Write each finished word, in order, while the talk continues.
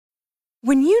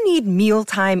When you need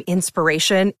mealtime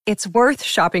inspiration, it's worth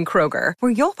shopping Kroger,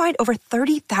 where you'll find over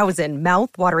 30,000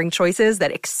 mouth-watering choices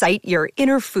that excite your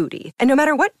inner foodie. And no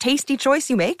matter what tasty choice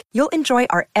you make, you'll enjoy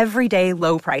our everyday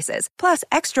low prices, plus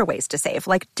extra ways to save,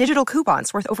 like digital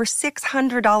coupons worth over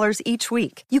 $600 each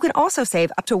week. You can also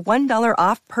save up to $1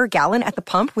 off per gallon at the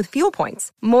pump with fuel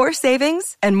points. More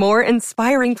savings and more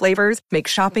inspiring flavors make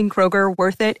shopping Kroger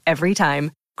worth it every time.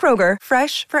 Kroger,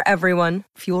 fresh for everyone.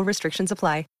 Fuel restrictions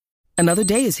apply. Another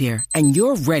day is here, and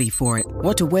you're ready for it.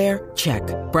 What to wear? Check.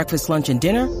 Breakfast, lunch, and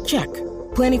dinner? Check.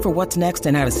 Planning for what's next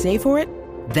and how to save for it?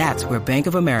 That's where Bank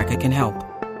of America can help.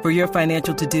 For your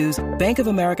financial to-dos, Bank of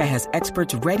America has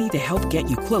experts ready to help get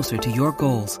you closer to your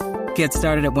goals. Get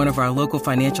started at one of our local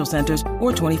financial centers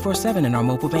or 24/7 in our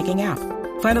mobile banking app.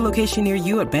 Find a location near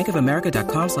you at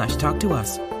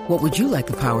bankofamerica.com/talktous. What would you like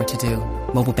the power to do?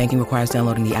 Mobile banking requires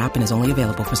downloading the app and is only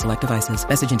available for select devices.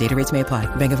 Message and data rates may apply.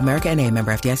 Bank of America NA,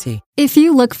 member FDIC. If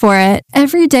you look for it,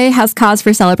 every day has cause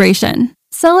for celebration.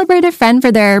 Celebrate a friend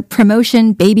for their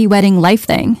promotion, baby wedding, life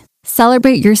thing.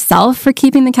 Celebrate yourself for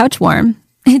keeping the couch warm.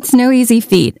 It's no easy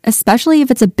feat, especially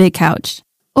if it's a big couch.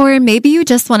 Or maybe you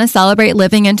just want to celebrate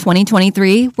living in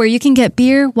 2023, where you can get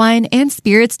beer, wine, and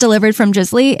spirits delivered from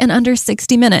Drizzly in under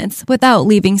 60 minutes without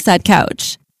leaving said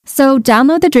couch. So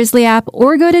download the Drizzly app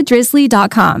or go to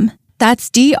drizzly.com. That's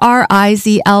DRIZLY.com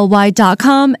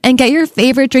and get your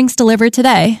favorite drinks delivered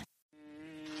today.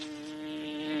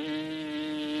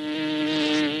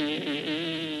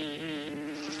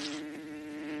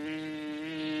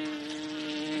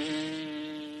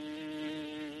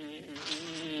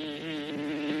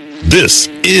 This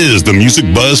is the Music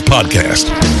Buzz Podcast.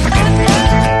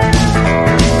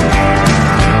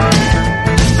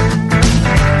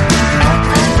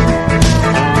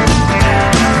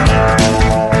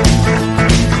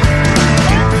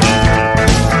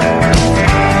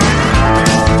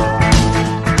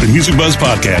 The Music Buzz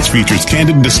Podcast features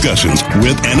candid discussions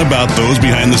with and about those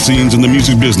behind the scenes in the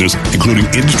music business, including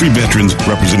industry veterans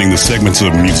representing the segments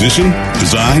of musician,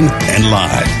 design, and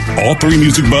live. All three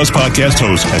Music Buzz Podcast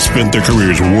hosts have spent their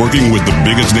careers working with the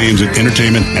biggest names in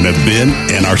entertainment and have been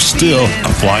and are still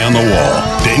a fly on the wall.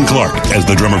 Dane Clark as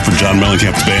the drummer for John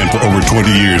Mellencamp's band for over 20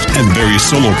 years and various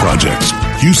solo projects.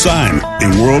 Hugh Syme, a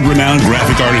world-renowned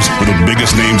graphic artist for the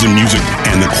biggest names in music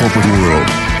and the corporate world.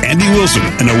 Andy Wilson,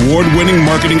 an award-winning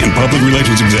marketing and public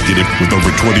relations executive with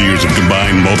over 20 years of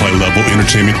combined multi-level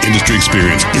entertainment industry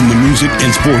experience in the music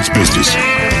and sports business.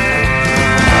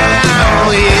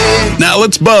 Now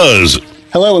let's buzz.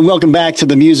 Hello and welcome back to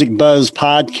the Music Buzz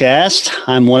Podcast.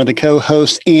 I'm one of the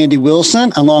co-hosts, Andy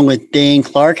Wilson, along with Dane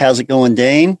Clark. How's it going,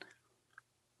 Dane?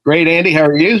 Great, Andy. How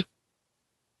are you?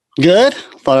 Good.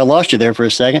 Thought I lost you there for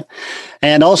a second.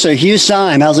 And also Hugh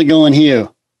Syme. How's it going,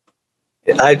 Hugh?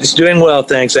 It's doing well,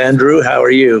 thanks, Andrew. How are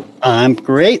you? I'm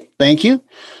great. Thank you.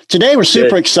 Today we're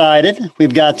super excited.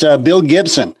 We've got Bill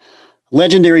Gibson,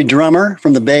 legendary drummer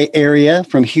from the Bay Area,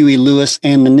 from Huey Lewis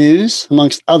and the News,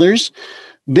 amongst others.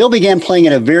 Bill began playing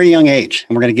at a very young age,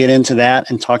 and we're going to get into that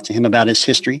and talk to him about his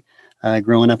history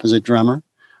growing up as a drummer.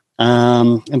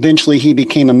 Eventually, he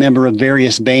became a member of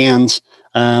various bands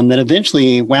that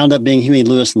eventually wound up being Huey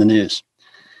Lewis and the News.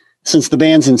 Since the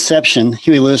band's inception,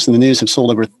 Huey Lewis and the News have sold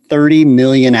over 30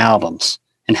 million albums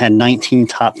and had 19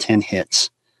 top 10 hits.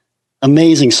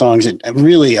 Amazing songs that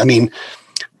really,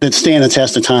 that stand the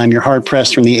test of time. You're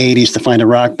hard-pressed from the 80s to find a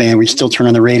rock band where you still turn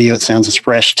on the radio, it sounds as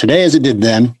fresh today as it did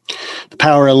then. The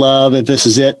Power of Love, If This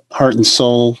Is It, Heart and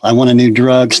Soul, I Want a New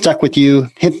Drug, Stuck With You,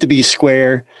 Hip to Be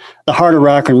Square, The Heart of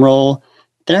Rock and Roll.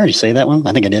 Did I already say that one?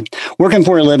 I think I did. Working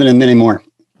for a Living, and many more.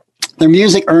 Their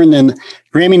music earned them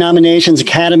Grammy nominations,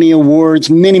 Academy Awards,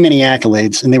 many, many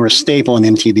accolades, and they were a staple in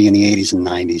MTV in the 80s and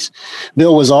 90s.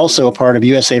 Bill was also a part of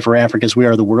USA for Africa's We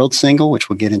Are the World single, which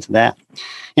we'll get into that.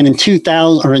 And in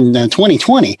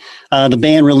 2020, the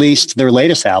band released their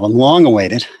latest album, long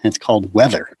awaited, and it's called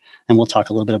Weather. And we'll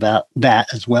talk a little bit about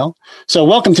that as well. So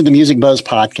welcome to the Music Buzz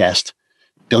Podcast,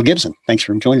 Bill Gibson. Thanks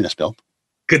for joining us, Bill.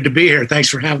 Good to be here. Thanks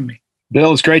for having me.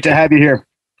 Bill, it's great to have you here.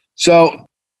 So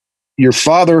your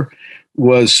father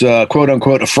was, quote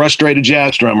unquote, a frustrated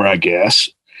jazz drummer, I guess.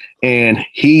 And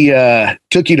he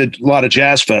took you to a lot of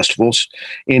jazz festivals,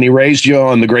 and he raised you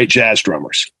on the great jazz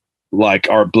drummers like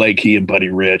Art Blakey and Buddy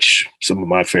Rich, some of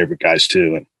my favorite guys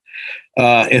too.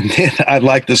 And then I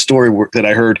like the story that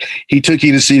I heard. He took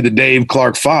you to see the Dave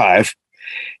Clark Five,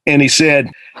 and he said,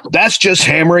 "That's just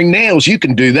hammering nails. You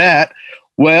can do that."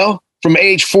 Well, from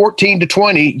age 14 to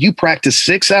 20, you practice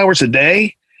 6 hours a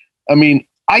day.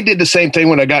 I did the same thing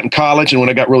when I got in college and when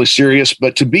I got really serious,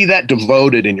 but to be that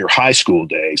devoted in your high school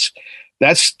days,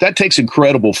 That takes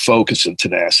incredible focus and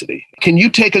tenacity. Can you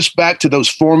take us back to those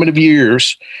formative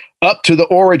years, up to the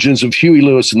origins of Huey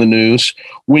Lewis and the News,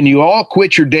 when you all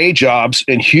quit your day jobs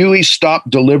and Huey stopped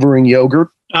delivering yogurt?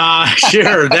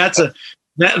 Sure.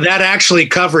 That actually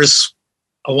covers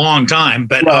a long time,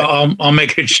 but right. I'll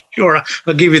make it short.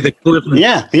 I'll give you the clip.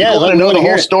 Yeah. I want to know the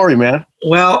whole story, man.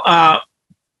 Well,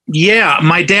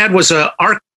 my dad was an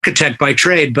architect by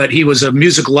trade, but he was a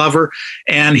music lover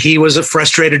and he was a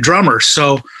frustrated drummer.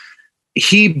 So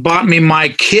he bought me my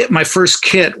first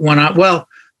kit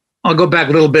I'll go back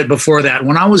a little bit before that.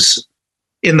 When I was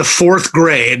in the 4th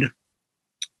grade,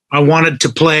 I wanted to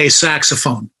play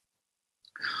saxophone.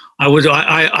 I would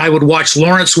watch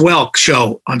Lawrence Welk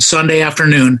show on Sunday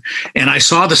afternoon, and I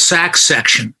saw the sax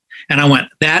section, and I went,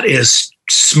 that is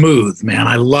smooth, man.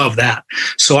 I love that.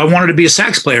 So I wanted to be a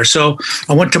sax player. So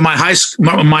I went to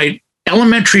my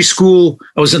elementary school.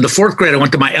 I was in the 4th grade. I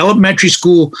went to my elementary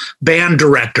school band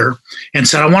director and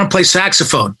said, I want to play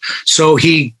saxophone. So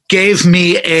he gave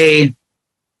me a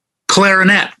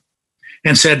clarinet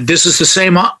and said, this is the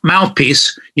same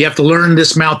mouthpiece. You have to learn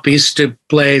this mouthpiece to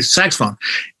play saxophone.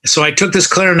 So I took this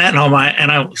clarinet home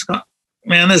and I was,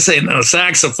 man, this ain't no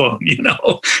saxophone,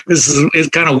 this is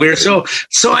kind of weird. So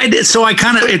I did. So it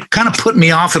kind of put me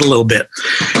off it a little bit.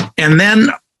 And then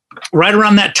right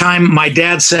around that time, my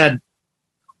dad said,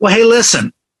 well, hey,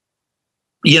 listen,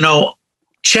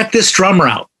 check this drummer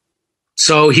out.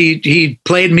 So he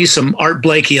played me some Art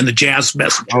Blakey and the Jazz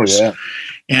Messengers. Oh, yeah.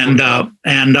 And I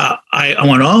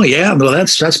went, oh, yeah, well,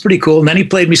 that's pretty cool. And then he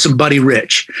played me some Buddy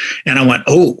Rich. And I went,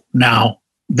 oh, now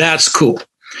that's cool.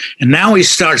 And now he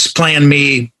starts playing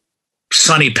me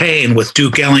Sonny Payne with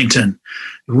Duke Ellington,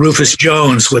 Rufus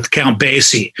Jones with Count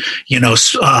Basie,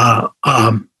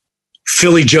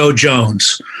 Philly Joe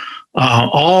Jones,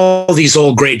 all these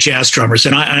old great jazz drummers.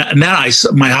 And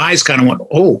my eyes kind of went,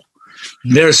 oh,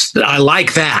 I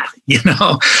like that,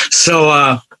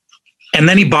 So, and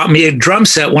then he bought me a drum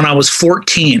set when I was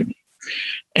 14.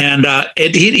 And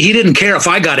he didn't care if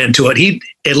I got into it.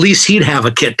 At least he'd have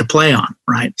a kit to play on,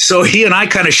 right? So he and I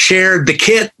kind of shared the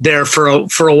kit there for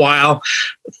a while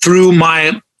through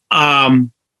my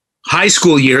high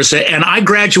school years. And I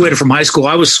graduated from high school.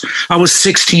 I was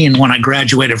 16 when I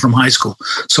graduated from high school.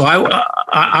 So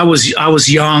I was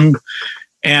young,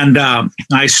 and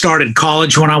I started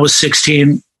college when I was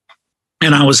 16.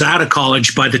 And I was out of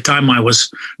college by the time I was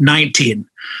 19.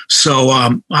 So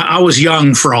I was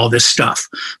young for all this stuff.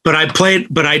 But I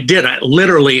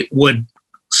literally would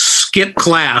skip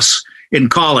class in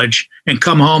college and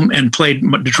come home and played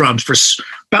the drums for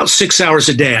about 6 hours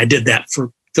a day. I did that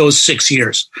for those 6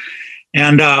 years.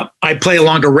 And I play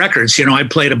along to records. I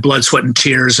played a Blood, Sweat, and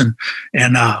Tears and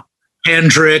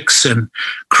Hendrix and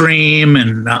Cream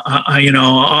and,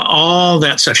 all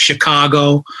that stuff.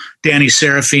 Chicago, Danny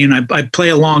Seraphine. I play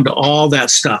along to all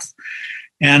that stuff.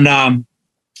 And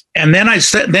then I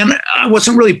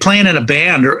wasn't really playing in a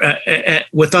band or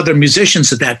with other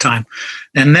musicians at that time.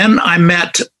 And then I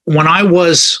met when I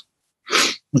was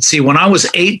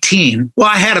 18. Well,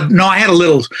 I had a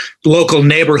little local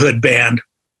neighborhood band,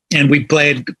 and we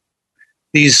played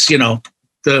these,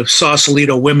 the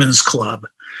Sausalito Women's Club.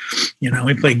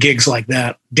 We played gigs like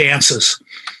that, dances.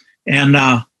 And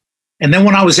then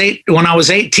when I was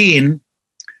 18,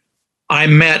 I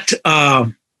met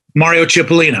Mario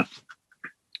Cipollina,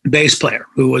 bass player,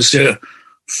 who was one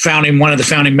of the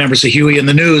founding members of Huey and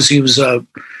the News. He was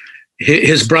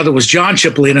his brother was John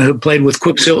Cipollina, who played with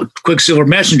Quicksilver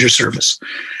Messenger Service.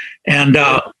 And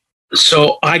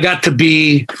so I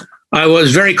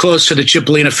was very close to the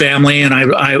Cipollina family, and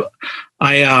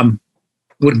I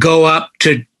would go up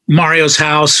to Mario's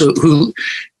house,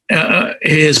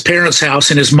 his parents' house,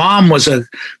 and his mom was a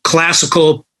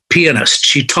classical pianist.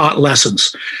 She taught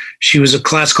lessons. She was a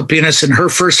classical pianist, and her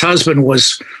first husband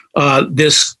was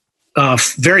this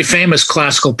very famous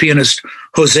classical pianist,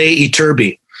 Jose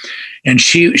Iturbi. And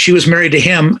she was married to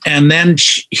him, and then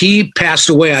he passed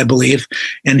away, I believe,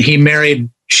 and she married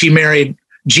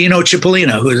Gino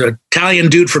Cipollina, who is an Italian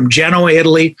dude from Genoa,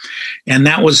 Italy, and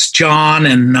that was John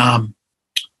and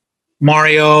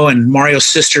Mario and Mario's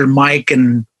sister Mike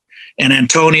and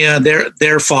Antonia,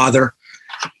 their father.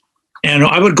 And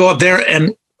I would go up there,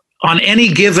 and on any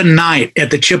given night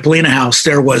at the Cipollina house,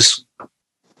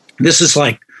 this is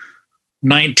like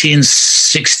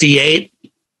 1968,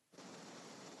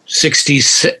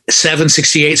 67,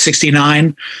 68,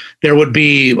 69. There would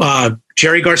be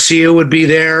Jerry Garcia would be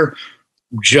there.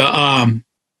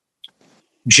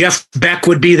 Jeff Beck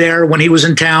would be there when he was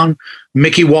in town.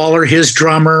 Mickey Waller, his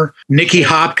drummer. Nicky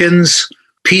Hopkins,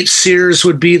 Pete Sears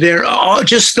would be there.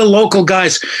 Just the local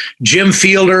guys. Jim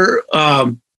Fielder,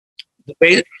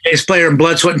 bass player in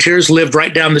Blood, Sweat, and Tears, lived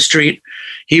right down the street.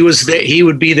 He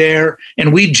would be there,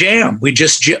 and we'd jam.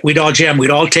 We'd all jam.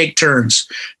 We'd all take turns.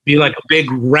 Be like a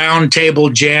big round table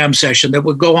jam session that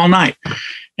would go all night.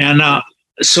 And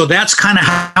so that's kind of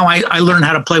how I learned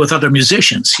how to play with other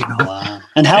musicians, you know. Wow.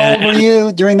 And how old were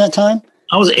you during that time?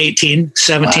 I was 17,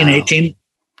 wow. 18.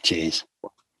 Jeez.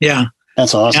 Yeah.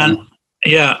 That's awesome.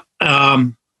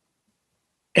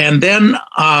 And then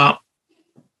I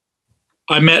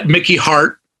met Mickey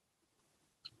Hart,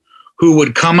 who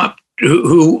would come up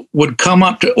to,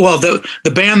 well,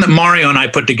 the band that Mario and I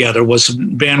put together was a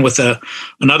band with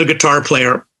another guitar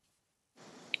player,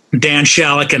 Dan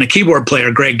Shalleck, and a keyboard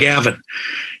player, Greg Gavin.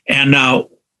 And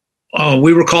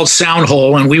we were called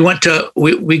Soundhole, and we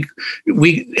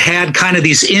had kind of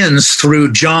these ins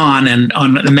through John and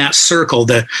in that circle,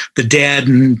 the Dead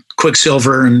and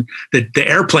Quicksilver and the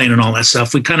Airplane and all that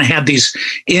stuff. We kind of had these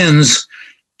ins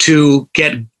to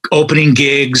get opening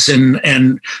gigs,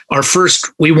 and our first,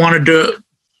 we wanted to,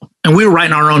 and we were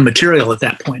writing our own material at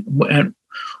that point. And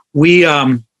we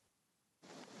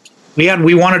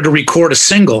wanted to record a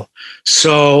single.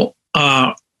 So,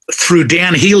 through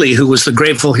Dan Healy, who was the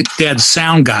Grateful Dead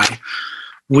sound guy,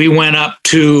 we went up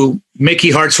to Mickey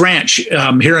Hart's ranch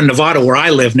here in Nevada, where I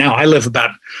live now. I live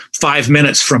about 5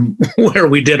 minutes from where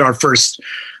we did our first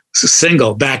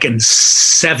single back in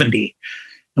 70.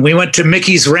 And we went to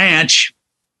Mickey's ranch,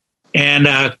 and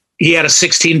he had a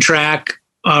 16-track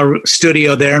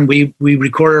studio there, and we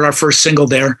recorded our first single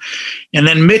there. And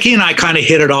then Mickey and I kind of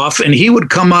hit it off, and he would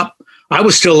come up. I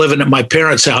was still living at my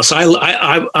parents' house.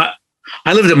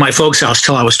 I lived at my folks' house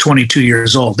till I was 22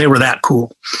 years old. They were that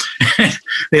cool.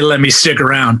 They let me stick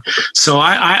around. So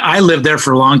I lived there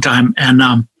for a long time. And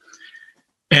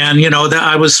you know, that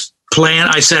I was playing,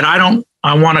 I said, I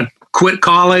want to quit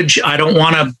college. I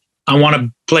want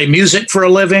to play music for a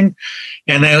living.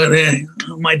 And then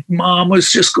my mom was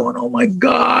just going, oh my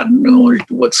God, no,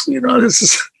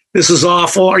 this is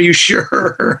awful. Are you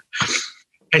sure?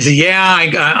 I said, yeah,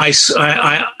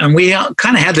 and we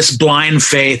kind of had this blind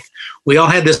faith. We all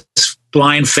had this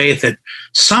blind faith that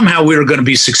somehow we were going to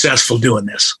be successful doing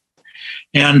this.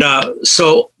 And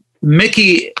so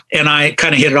Mickey and I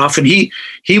kind of hit it off, and he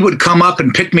would come up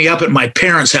and pick me up at my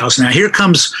parents' house. Now here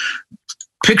comes,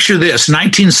 picture this,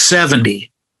 1970.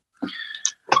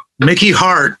 Mickey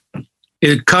Hart,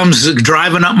 it comes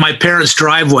driving up my parents'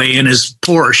 driveway in his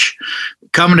Porsche,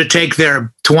 coming to take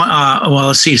their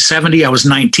 70, I was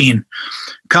 19,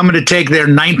 coming to take their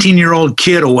 19-year-old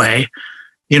kid away,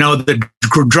 you know, the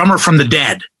drummer from the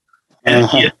Dead.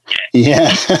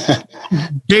 Yeah.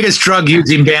 Biggest drug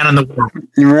using band in the world.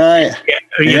 Right.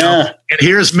 You know, and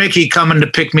here's Mickey coming to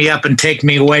pick me up and take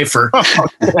me away for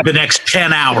the next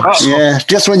 10 hours. Yeah.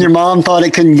 Just when your mom thought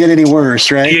it couldn't get any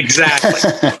worse, right?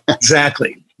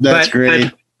 Exactly. That's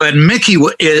great. But Mickey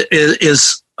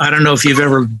is, I don't know if you've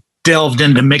ever delved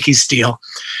into Mickey's deal.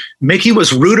 Mickey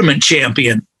was Rudiment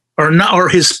champion, or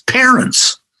his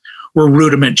parents were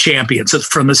Rudiment champions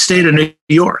from the state of New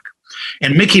York.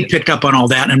 And Mickey picked up on all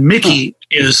that. And Mickey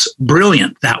is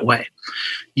brilliant that way.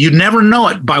 You never know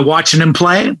it by watching him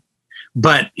play,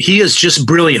 but he is just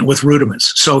brilliant with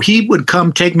rudiments. So he would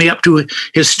come take me up to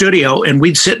his studio, and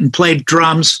we'd sit and play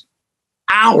drums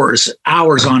hours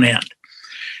on end.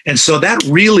 And so that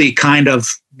really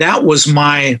that was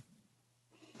my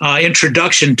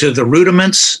introduction to the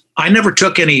rudiments. I never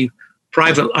took any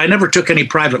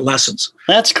private lessons.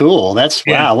 That's cool.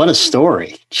 Wow. What a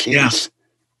story. Jeez. Yeah.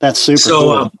 That's super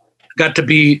cool. So got to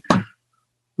be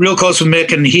real close with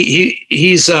Mick, and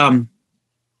he's to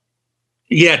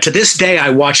this day I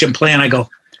watch him play and I go,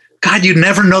 God, you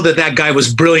never know that guy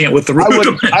was brilliant with the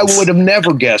rudiments. I would have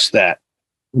never guessed that.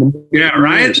 Yeah,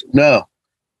 right? No.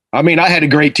 I mean, I had a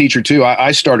great teacher too.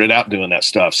 I started out doing that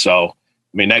stuff. So,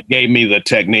 I mean, that gave me the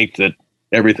technique that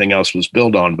everything else was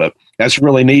built on. But that's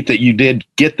really neat that you did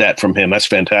get that from him. That's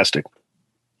fantastic.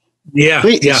 Yeah.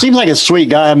 He seems like a sweet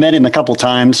guy. I met him a couple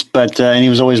times, but and he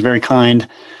was always very kind,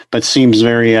 but seems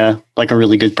very like a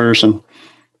really good person.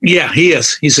 Yeah, he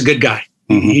is. He's a good guy.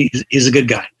 Mm-hmm. He's a good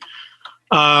guy.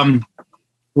 A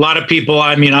lot of people,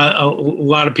 a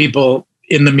lot of people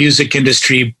in the music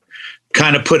industry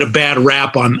kind of put a bad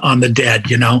rap on the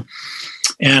Dead, you know,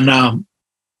 and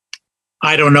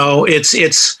I don't know.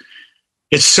 It's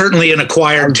certainly an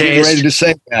acquired taste. Ready to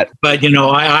say that, but you know,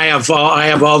 I have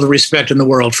all the respect in the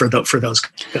world for those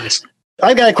guys.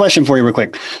 I've got a question for you, real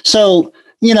quick. So,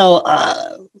 you know,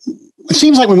 it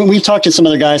seems like when we've talked to some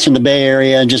other guys from the Bay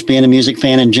Area, just being a music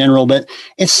fan in general, but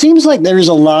it seems like there's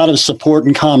a lot of support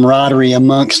and camaraderie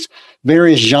amongst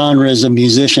various genres of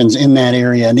musicians in that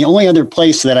area. And the only other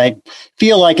place that I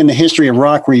feel like in the history of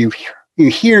rock where you you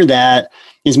hear that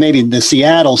is maybe the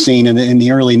Seattle scene in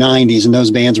the early 90s, and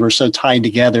those bands were so tied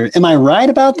together. Am I right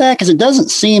about that? Because it doesn't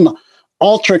seem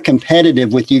ultra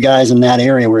competitive with you guys in that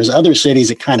area, whereas other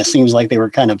cities, it kind of seems like they were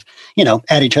kind of,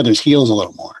 at each other's heels a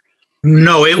little more.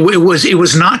 No, it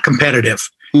was not competitive.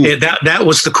 That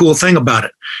was the cool thing about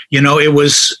it. It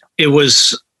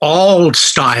was all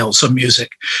styles of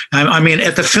music. I mean,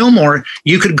 at the Fillmore,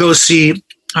 you could go see,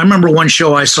 I remember one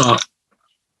show I saw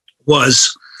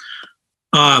was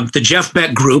the Jeff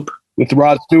Beck Group. With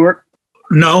Rod Stewart?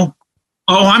 No.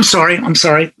 Oh, I'm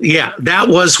sorry. Yeah, that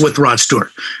was with Rod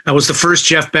Stewart. That was the first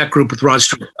Jeff Beck Group with Rod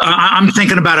Stewart. I'm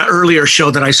thinking about an earlier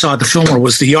show that I saw at the Fillmore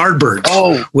was the Yardbirds.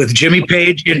 Oh, with Jimmy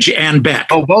Page and Beck.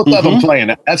 Oh, both of them playing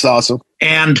it. That's awesome.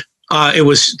 And it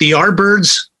was the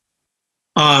Yardbirds,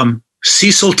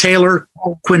 Cecil Taylor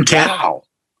Quintet. Wow.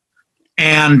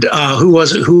 And who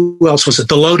else was it?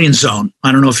 The Loading Zone.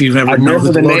 I don't know if you've ever known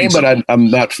remember the name, Zone. but I'm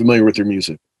not familiar with their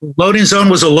music. Loading Zone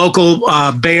was a local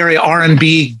Bay Area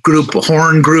R&B group,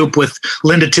 horn group with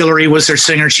Linda Tillery was their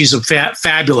singer. She's a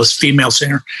fabulous female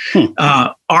singer.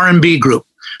 R&B group.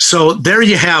 So there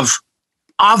you have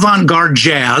avant-garde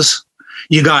jazz.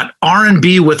 You got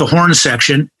R&B with a horn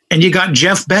section, and you got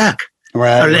Jeff Beck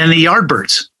and the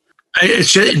Yardbirds.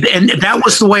 It's just, and that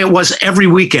was the way it was every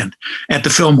weekend at the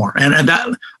Fillmore. And that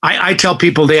I tell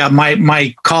people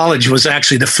my college was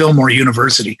actually the Fillmore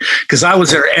University because I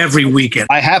was there every weekend.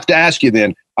 I have to ask you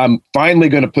then, I'm finally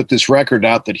going to put this record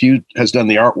out that Hugh has done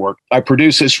the artwork. I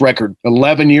produced this record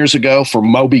 11 years ago for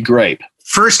Moby Grape.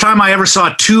 First time I ever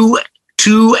saw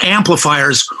two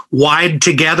amplifiers wide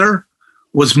together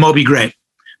was Moby Grape.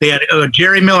 They had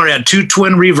Jerry Miller had two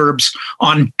twin reverbs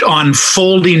on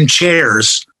folding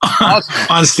chairs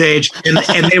on stage,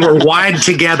 and they were wide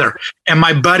together. And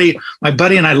my buddy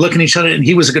and I look at each other, and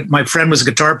my friend was a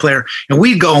guitar player, and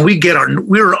we'd go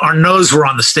and our nose were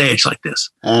on the stage like this.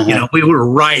 We were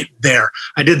right there.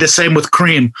 I did the same with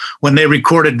Cream when they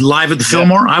recorded live at the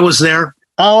Fillmore. I was there.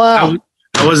 Oh wow!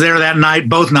 I was there that night,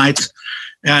 both nights.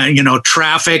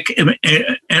 Traffic, and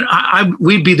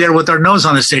we'd be there with our nose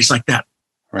on the stage like that.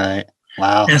 Right.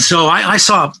 Wow. And so I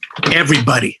saw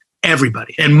everybody.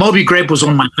 And Moby Grape was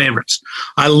one of my favorites.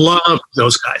 I love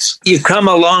those guys. You've come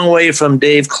a long way from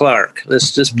Dave Clark.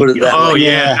 Let's just put it that way. Oh,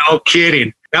 yeah. No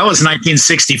kidding. That was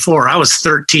 1964. I was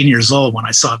 13 years old when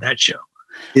I saw that show.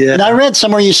 Yeah. And I read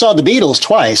somewhere you saw the Beatles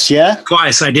twice, yeah?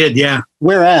 Twice, I did, yeah.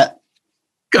 Where at?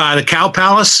 The Cow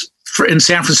Palace in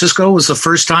San Francisco was the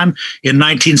first time in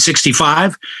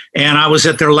 1965, and I was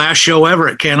at their last show ever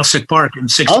at Candlestick Park in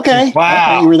 60. Okay. Wow.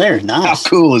 Okay, you were there. Nice. How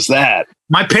cool is that?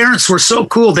 My parents were so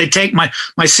cool. They take my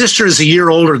sister is a year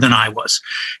older than I was,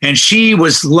 and she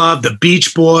loved the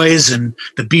Beach Boys and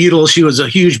the Beatles. She was a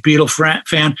huge Beatle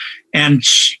fan,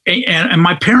 and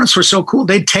my parents were so cool.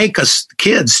 They'd take us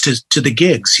kids to the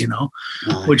gigs,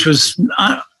 which was.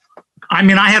 I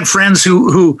had friends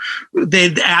who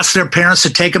they'd ask their parents to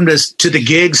take them to the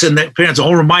gigs, and the parents,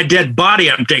 over my dead body,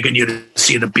 I'm taking you to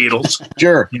see the Beatles.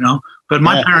 Sure. But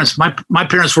my parents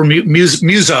were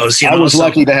musos. I was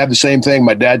lucky to have the same thing.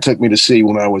 My dad took me to see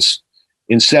when I was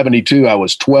in 72. I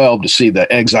was 12 to see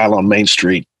the Exile on Main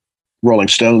Street Rolling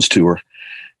Stones tour.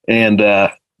 And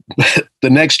the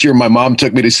next year, my mom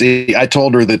took me to see, I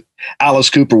told her that Alice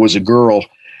Cooper was a girl.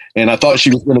 And I thought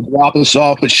she was going to drop us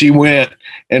off, but she went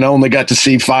and only got to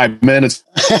see 5 minutes.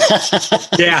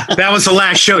 Yeah, that was the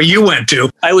last show you went to.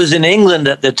 I was in England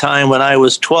at the time when I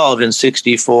was 12 in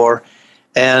 64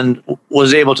 and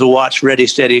was able to watch Ready,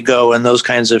 Steady, Go and those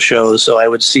kinds of shows. So I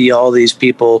would see all these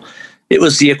people. It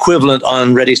was the equivalent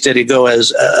on Ready, Steady, Go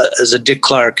as a Dick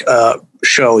Clark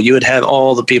show. You would have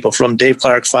all the people from Dave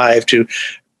Clark 5 to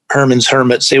Herman's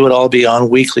Hermits. They would all be on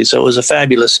weekly. So it was a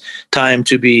fabulous time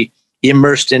to be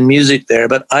immersed in music there.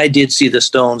 But I did see the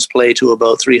Stones play to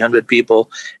about 300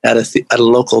 people at a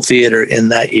local theater in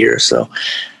that year. So,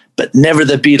 but never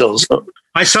the Beatles.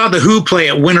 I saw the Who play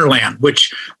at Winterland,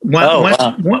 which when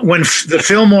the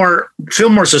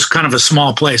Fillmore's is kind of a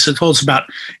small place. It holds about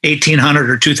 1,800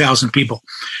 or 2,000 people,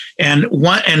 and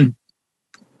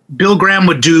Bill Graham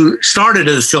started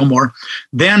at the Fillmore.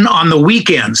 Then on the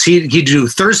weekends, he'd do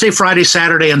Thursday, Friday,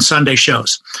 Saturday, and Sunday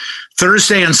shows.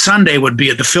 Thursday and Sunday would be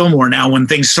at the Fillmore now when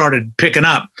things started picking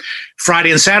up.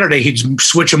 Friday and Saturday, he'd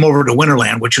switch them over to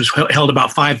Winterland, which was held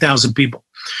about 5,000 people.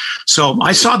 So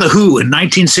I saw the Who in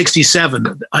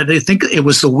 1967. I think it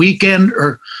was the weekend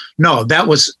it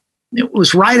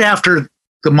was right after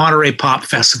the Monterey Pop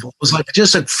Festival. It was like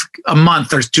just a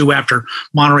month or two after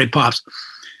Monterey Pops.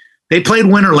 They played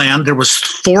Winterland. There was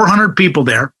 400 people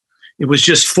there. It was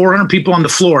just 400 people on the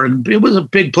floor, and it was a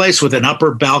big place with an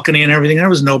upper balcony and everything. There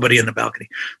was nobody in the balcony.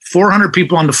 400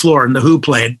 people on the floor, and the Who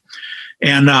played.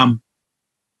 And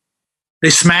they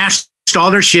smashed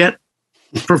all their shit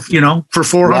for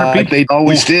 400 people. They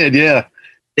always did, yeah.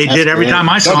 They did every time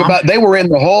I saw them. They were in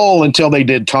the hole until they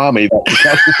did Tommy.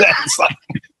 That's like,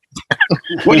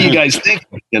 what do you guys think?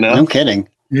 No kidding.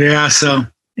 Yeah. So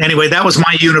anyway, that was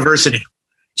my university.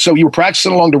 So you were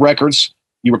practicing along the records.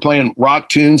 You were playing rock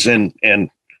tunes, and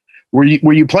were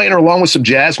you playing along with some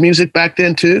jazz music back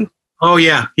then too? Oh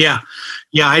yeah.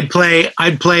 I'd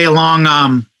play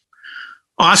along.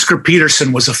 Oscar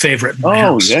Peterson was a favorite in my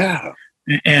house. Yeah.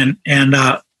 And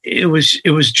it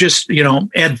was just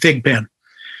Ed Thigpen,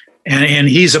 and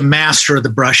he's a master of the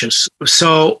brushes.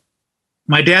 So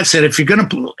my dad said, if you're gonna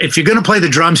play the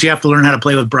drums, you have to learn how to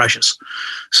play with brushes.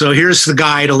 So here's the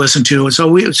guy to listen to.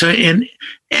 And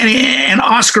and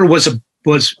Oscar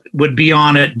would be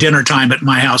on at dinner time at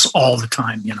my house all the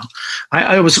time.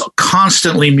 I was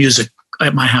constantly music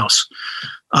at my house.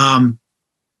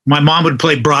 My mom would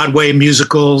play Broadway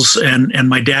musicals, and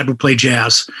my dad would play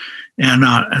jazz.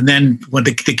 And then when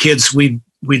the kids, we'd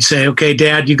say, okay,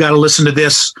 Dad, you got to listen to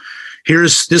this.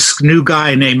 Here's this new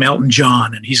guy named Elton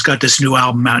John, and he's got this new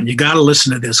album out, and you got to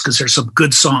listen to this because there's some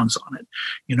good songs on it,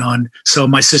 And so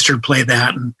my sister would play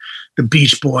that, and the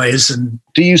Beach Boys. And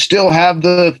do you still have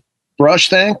the brush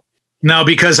thing? No,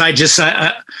 because I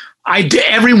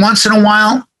every once in a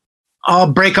while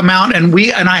I'll break them out, and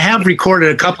I have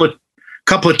recorded a couple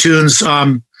of tunes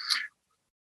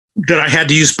that I had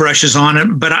to use brushes on it,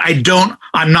 but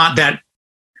I'm not that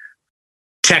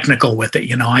technical with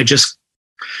it.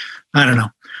 I don't know.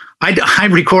 I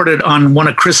recorded on one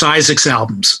of Chris Isaak's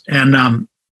albums, and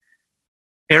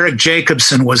Eric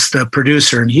Jacobson was the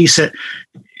producer, and he said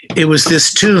it was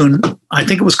this tune. I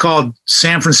think it was called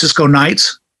San Francisco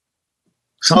Nights.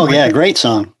 Great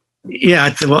song.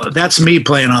 Yeah, well, that's me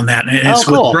playing on that. And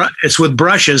it's with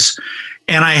brushes,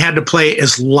 and I had to play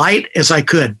as light as I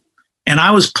could. And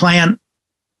I was playing,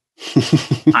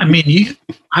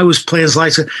 I was playing as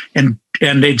light, and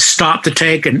they'd stop the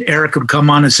take, and Eric would come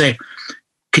on and say,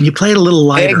 can you play it a little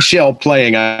lighter? Eggshell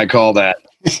playing, I call that.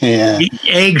 Yeah.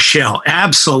 Eggshell,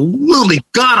 absolutely.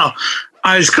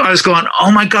 I was going,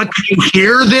 oh my God, can you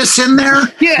hear this in there?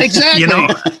 Yeah, exactly.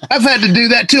 I've had to do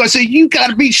that too. I say, you got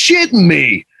to be shitting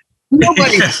me.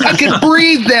 Nobody, I can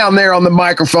breathe down there on the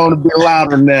microphone and be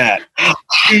louder than that.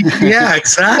 Yeah,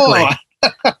 exactly.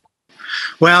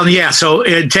 Well, yeah. So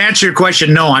to answer your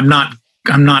question, no, I'm not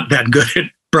that good at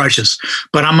brushes,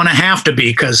 but I'm going to have to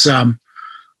be, because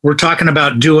we're talking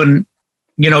about doing,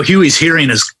 Huey's hearing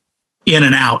is in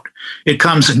and out. It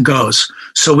comes and goes.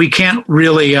 So we can't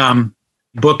really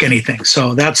book anything.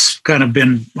 So that's kind of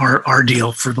been our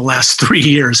deal for the last 3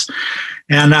 years.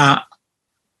 And,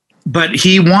 but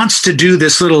he wants to do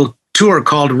this little tour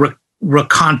called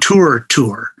Raconteur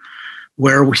Tour,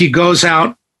 where he goes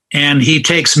out and he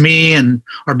takes me and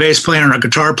our bass player and our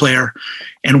guitar player,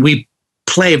 and we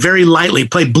play very lightly,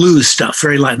 play blues stuff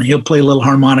very lightly. He'll play a little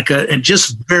harmonica and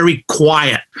just very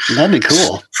quiet. That'd be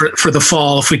cool. For the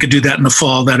fall, if we could do that in the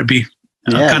fall, that'd be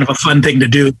kind of a fun thing to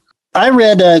do. I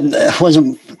read was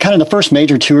kind of the first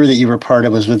major tour that you were part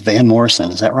of was with Van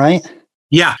Morrison. Is that right?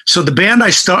 Yeah. So the band I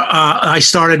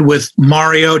started with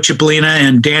Mario Cipollina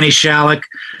and Danny Shalek.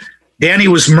 Danny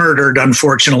was murdered,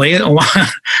 unfortunately.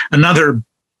 Another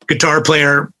guitar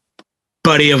player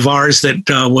buddy of ours that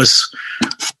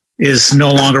is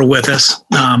no longer with us.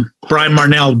 Brian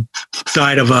Marnell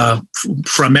died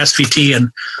from SVT,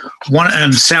 and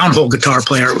Soundhole guitar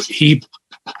player, he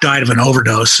died of an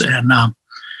overdose, and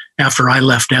after I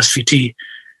left SVT.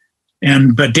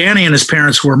 But Danny and his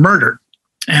parents were murdered.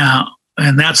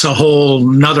 And that's a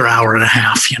whole another hour and a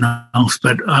half,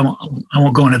 but I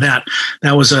won't go into that.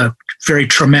 That was a very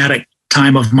traumatic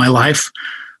time of my life.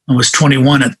 I was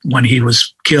 21 when he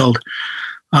was killed.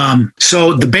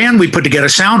 So the band we put together,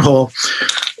 Soundhole,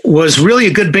 was really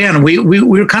a good band. We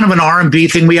were kind of an R&B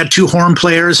thing. We had 2 horn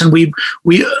players, and we'd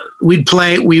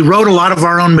play. We wrote a lot of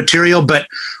our own material, but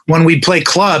when we'd play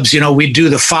clubs, we'd do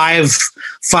the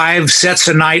five sets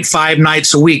a night, 5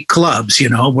 nights a week clubs,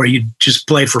 where you just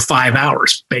play for 5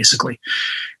 hours basically.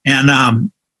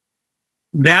 And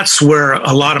that's where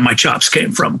a lot of my chops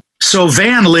came from. So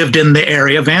Van lived in the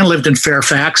area. Van lived in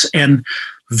Fairfax, and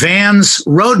Van's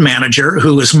road manager,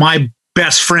 who is my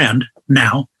best friend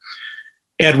now,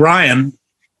 Ed Ryan,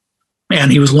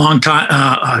 and he was a long time,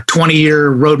 20-year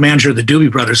road manager of the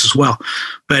Doobie Brothers as well.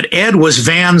 But Ed was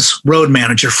Van's road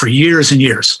manager for years and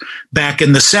years back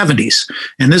in the 70s.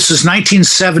 And this is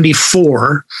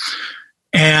 1974.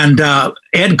 And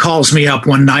Ed calls me up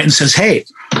one night and says, hey,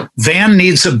 Van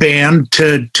needs a band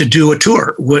to do a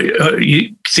tour.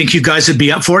 You think you guys would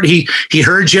be up for it? He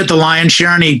heard you at the Lion's Share,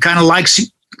 and he kind of likes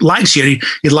likes you.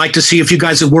 He'd like to see if you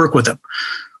guys would work with him.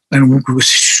 And we was,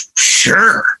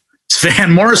 sure. It's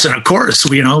Van Morrison, of course,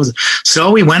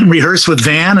 So we went and rehearsed with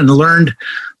Van and learned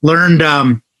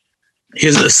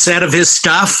a set of his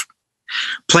stuff.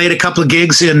 Played a couple of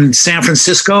gigs in San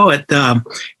Francisco at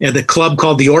the club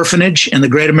called The Orphanage and the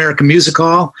Great American Music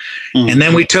Hall. And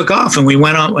then we took off and we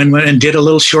went and did a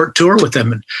little short tour with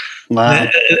them, and wow.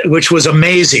 Which was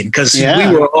amazing because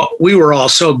we were all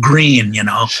so green,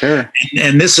 Sure.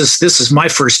 And this is my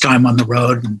first time on the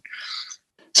road.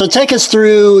 So take us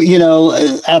through,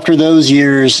 after those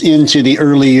years into the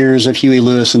early years of Huey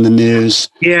Lewis and the News.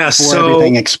 Yeah. Before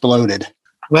everything exploded.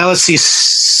 Well, let's see.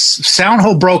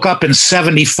 Soundhole broke up in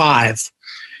 75.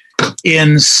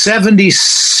 In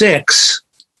 76,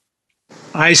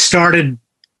 I started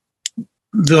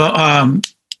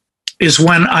is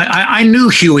when I knew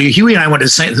Huey. Huey and I went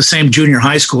to the same junior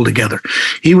high school together.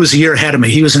 He was a year ahead of me.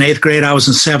 He was in 8th grade. I was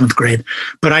in 7th grade.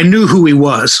 But I knew who he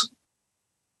was.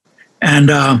 And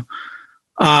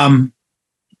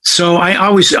so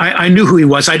I knew who he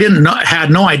was. I had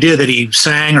no idea that he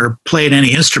sang or played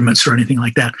any instruments or anything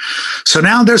like that. So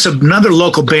now there's another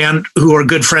local band who are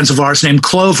good friends of ours named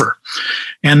Clover,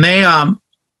 and they are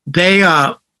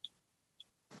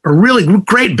a really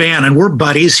great band, and we're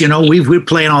buddies. We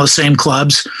play in all the same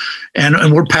clubs,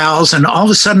 and we're pals. And all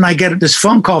of a sudden, I get this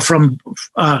phone call from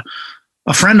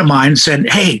a friend of mine said,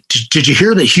 "Hey, did you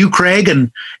hear that Hugh Craig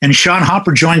and Sean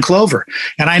Hopper joined Clover?"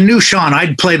 And I knew Sean.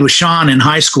 I'd played with Sean in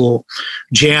high school,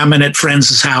 jamming at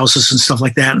friends' houses and stuff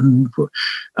like that. And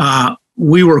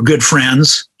we were good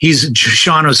friends.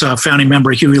 Sean was a founding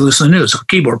member of Huey Lewis and the News, a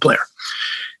keyboard player.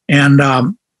 And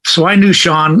so I knew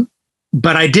Sean,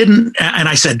 but I didn't. And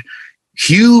I said,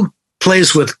 "Hugh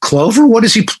plays with Clover? What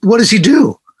does he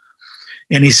do?"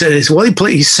 And he said, "Well,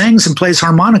 he sings and plays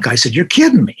harmonica." I said, "You're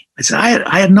kidding me." I said,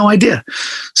 I had no idea.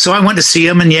 So I went to see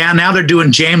him, and now they're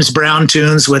doing James Brown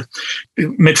tunes with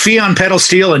McPhee on pedal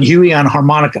steel and Huey on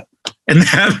harmonica. And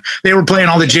they were playing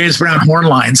all the James Brown horn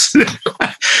lines.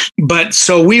 But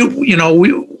so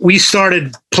we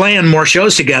started playing more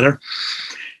shows together.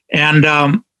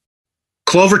 And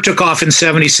Clover took off in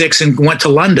 76 and went to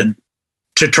London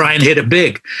to try and hit it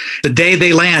big. The day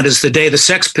they land is the day the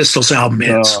Sex Pistols album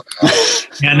hits. Oh.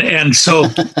 And so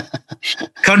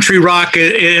country rock,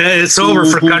 it's over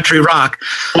for country rock.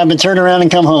 I've been turned around and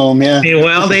come home. Yeah.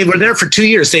 Well, they were there for 2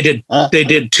 years. They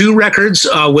did 2 records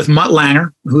with Mutt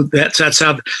Lange, who that's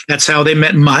how they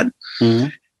met Mutt.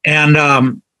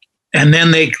 Mm-hmm. And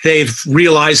then they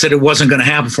realized that it wasn't going to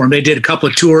happen for them. They did a couple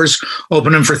of tours,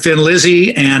 opening for Thin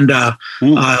Lizzy and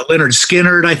Leonard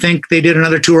Skinner. I think they did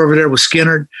another tour over there with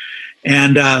Skinner.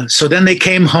 And so then they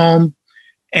came home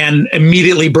and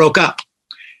immediately broke up.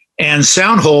 And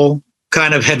Soundhole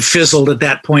kind of had fizzled at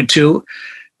that point too.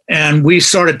 And we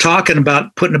started talking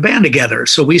about putting a band together.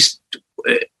 So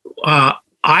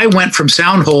I went from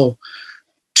Soundhole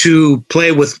to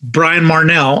play with Brian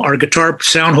Marnell, our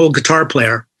Soundhole guitar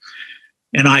player.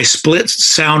 And I split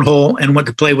Soundhole and went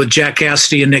to play with Jack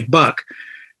Cassidy and Nick Buck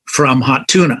from Hot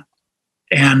Tuna.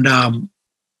 And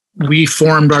we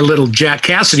formed our little Jack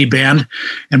Cassidy band.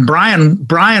 And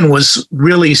Brian was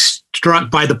really struck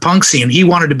by the punk scene. He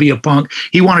wanted to be a punk.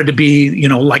 He wanted to be,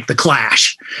 like the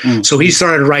Clash. Mm. So he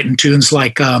started writing tunes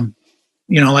like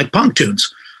punk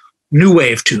tunes, new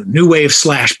wave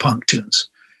 / punk tunes.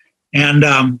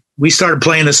 And we started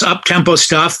playing this up-tempo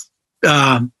stuff.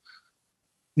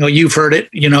 You've heard it,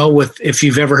 if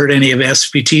you've ever heard any of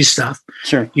SVT stuff.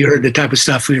 Sure. You heard the type of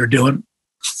stuff we were doing.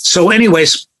 So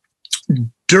anyways,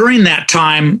 during that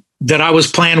time that I was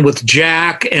playing with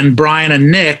Jack and Brian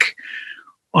and Nick,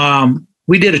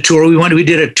 we did a tour. We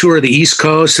did a tour of the East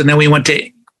Coast, and then we went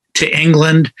to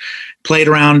England, played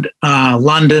around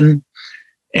London,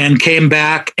 and came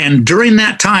back. And during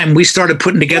that time, we started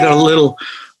putting together a little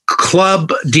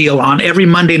club deal on every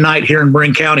Monday night here in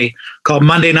Marin County called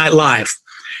Monday Night Live.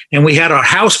 And we had our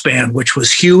house band, which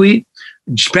was Huey,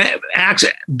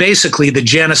 basically the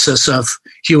genesis of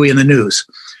Huey and the News.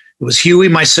 It was Huey,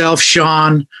 myself,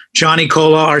 Sean, Johnny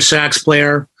Cola, our sax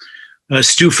player.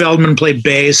 Stu Feldman played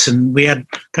bass, and we had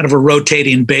kind of a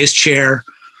rotating bass chair.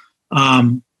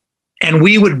 And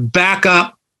we would back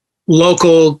up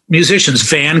local musicians.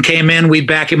 Van came in, we'd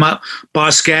back him up.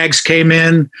 Boz Scaggs came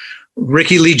in.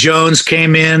 Ricky Lee Jones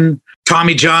came in.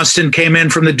 Tommy Johnston came in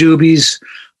from the Doobies.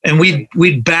 And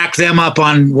we'd back them up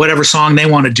on whatever song they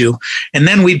want to do. And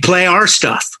then we'd play our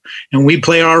stuff, and we'd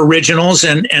play our originals,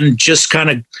 and just kind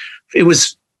of, it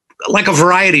was like a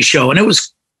variety show. And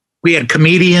we had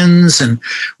comedians, and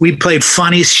we played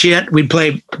funny shit. We'd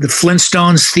play the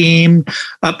Flintstones theme,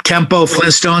 up-tempo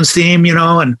Flintstones theme,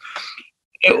 and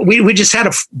we just had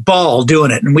a ball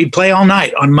doing it, and we'd play all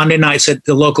night on Monday nights at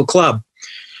the local club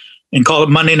and call it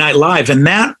Monday Night Live. And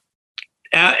that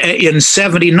in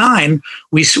 '79,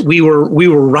 we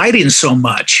were writing so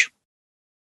much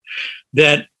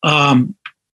that our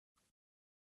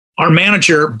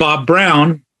manager, Bob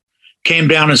Brown, came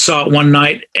down and saw it one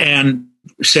night and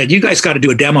said, "You guys got to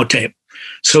do a demo tape."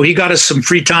 So he got us some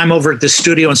free time over at the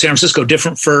studio in San Francisco,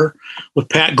 Different Fur, with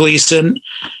Pat Gleason.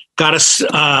 Got us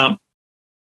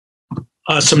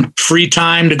some free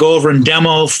time to go over and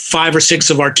demo 5 or 6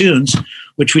 of our tunes,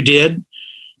 which we did.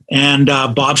 And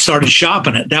Bob started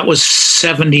shopping it. That was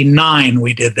 '79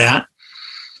 we did that.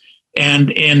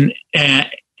 And in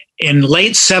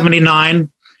late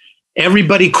 '79,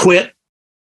 everybody quit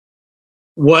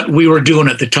what we were doing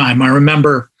at the time. I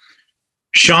remember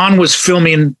Sean was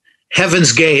filming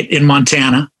Heaven's Gate in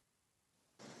Montana.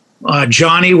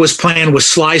 Johnny was playing with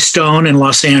Sly Stone in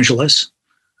Los Angeles.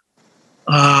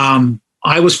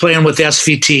 I was playing with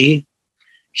SVT.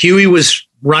 Huey was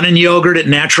running yogurt at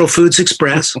Natural Foods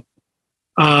Express.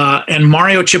 And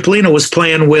Mario Cipollino was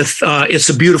playing with It's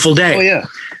a Beautiful Day. Oh, yeah.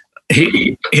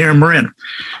 Here in Marin.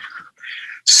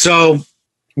 So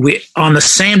we, on the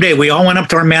same day, we all went up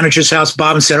to our manager's house,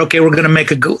 Bob, and said, "Okay, we're going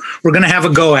to have a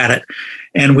go at it."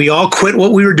 And we all quit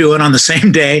what we were doing on the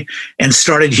same day and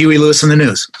started Huey Lewis and the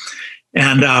News.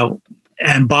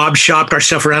 And Bob shopped our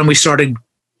stuff around. We started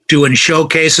doing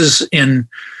showcases in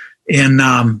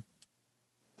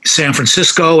San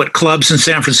Francisco, at clubs in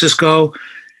San Francisco.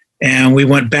 And we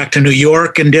went back to New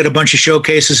York and did a bunch of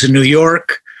showcases in New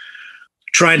York,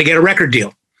 trying to get a record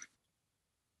deal.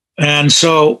 And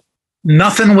so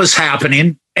nothing was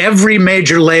happening. Every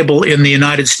major label in the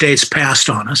United States passed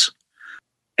on us.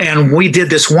 And we did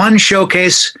this one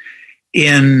showcase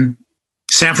in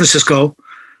San Francisco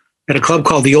at a club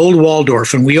called the Old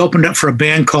Waldorf. And we opened up for a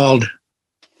band called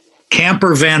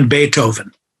Camper Van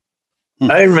Beethoven.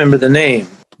 I remember the name.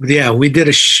 Yeah, we did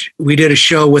a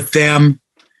show with them.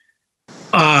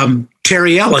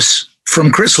 Terry Ellis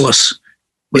from Chrysalis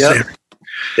was there.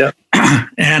 Yeah.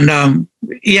 And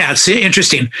it's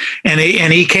interesting. And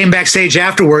he came backstage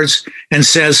afterwards and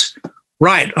says,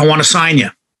 "Right, I want to sign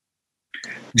you."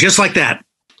 Just like that.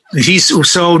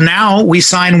 So now we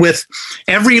sign with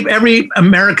every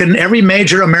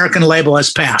major American label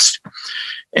has passed.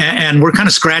 And we're kind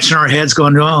of scratching our heads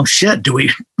going, "Oh shit, do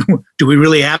we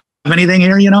really have anything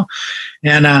here, you know?"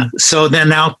 And so then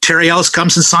now Terry Ellis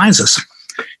comes and signs us.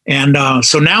 And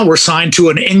so now we're signed to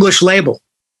an English label.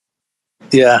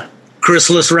 Yeah.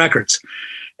 Chrysalis Records.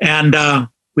 And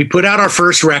we put out our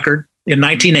first record in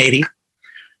 1980,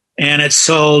 and it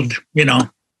sold,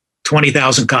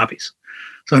 20,000 copies.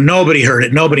 So nobody heard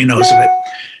it. Nobody knows of it.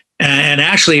 And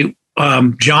actually,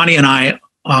 Johnny and I,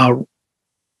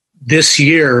 this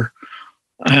year,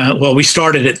 we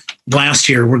started it last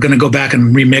year. We're going to go back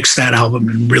and remix that album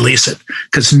and release it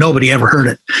because nobody ever heard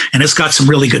it. And it's got some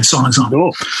really good songs on it.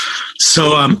 Cool.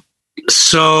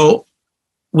 So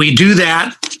we do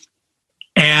that,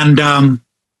 and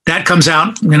that comes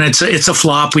out, and it's a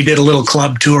flop. We did a little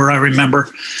club tour, I remember.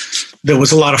 That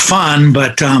was a lot of fun,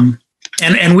 but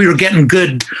and we were getting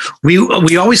good. We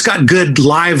always got good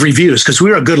live reviews because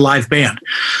we were a good live band.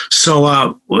 So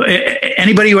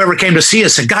anybody who ever came to see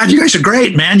us said, "God, you guys are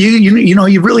great, man.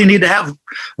 You really need to have a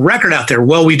record out there."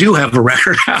 Well, we do have a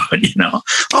record out.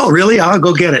 Oh, really? I'll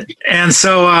go get it. And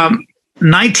so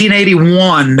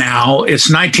 1981 now. It's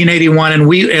 1981, and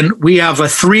we have a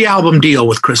 3-album deal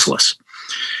with Chrysalis,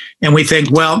 and we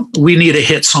think, well, we need a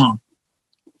hit song.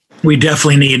 We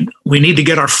definitely need to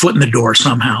get our foot in the door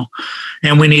somehow,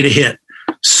 and we need a hit.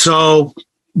 So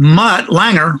Mutt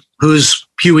Langer, who's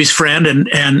Huey's friend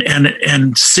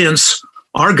and since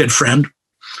our good friend,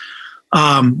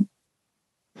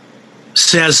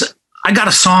 says, "I got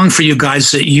a song for you guys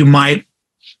that you might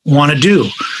want to do.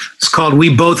 It's called We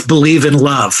Both Believe in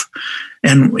Love."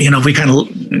 And, we kind of,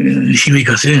 Huey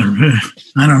goes,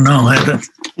 "I don't know.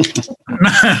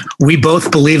 We both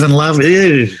believe in love."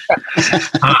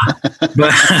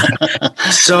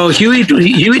 So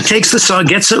Huey takes the song,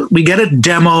 we get a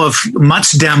demo of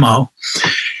Mutt's demo,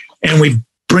 and we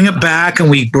bring it back,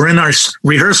 and we're in our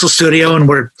rehearsal studio, and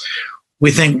we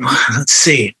think, let's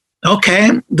see. Okay,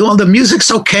 well, the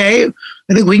music's okay.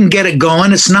 I think we can get it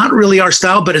going. It's not really our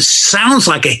style, but it sounds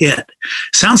like a hit.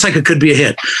 Sounds like it could be a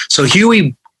hit. So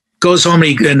Huey goes home,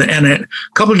 and a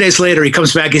couple of days later, he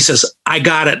comes back. He says, "I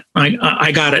got it.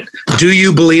 I got it. Do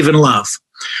you believe in love?"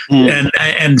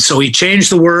 And so he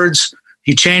changed the words.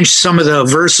 He changed some of the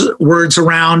words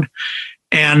around,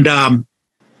 and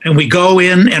we go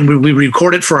in and we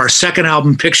record it for our second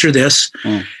album, Picture This,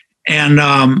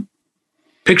 and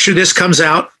Picture This comes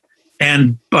out.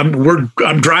 And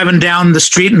I'm driving down the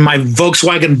street in my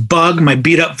Volkswagen Bug, my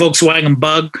beat up Volkswagen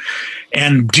Bug,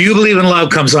 and Do You Believe in Love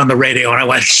comes on the radio, and I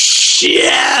went,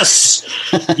 yes,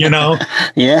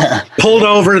 Yeah. Pulled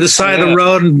over to the side of the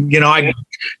road, and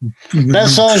that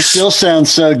song still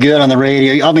sounds so good on the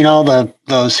radio. I mean, all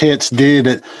those hits do,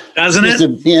 but doesn't it?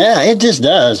 It just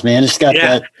does, man. It's got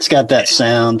that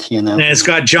sound, And it's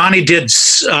got Johnny did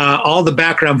all the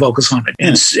background vocals on it,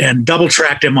 and double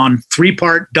tracked him on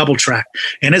 3-part double track,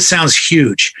 and it sounds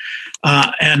huge.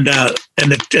 And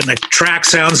the track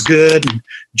sounds good. And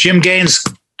Jim Gaines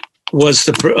was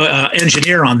the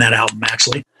engineer on that album,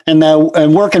 actually. And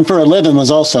Working for a Living was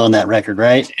also on that record,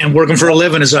 right? And Working for a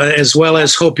Living as well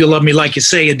as Hope You Love Me Like You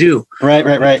Say You Do. Right.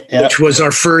 Yep. Which was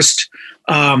our first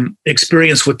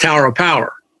experience with Tower of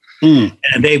Power. And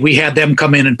we had them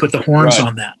come in and put the horns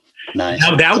on that. Nice.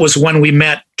 Now, that was when we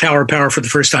met Tower of Power for the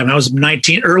first time. That was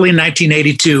early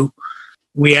 1982.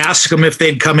 We asked them if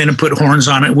they'd come in and put horns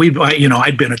on it.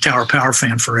 I'd been a Tower of Power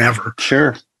fan forever.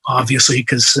 Sure. Obviously,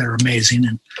 because they're amazing.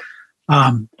 And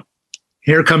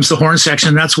here comes the horn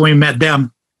section. That's when we met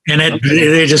them. And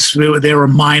they were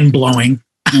mind blowing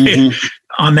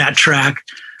on that track.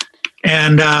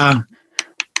 And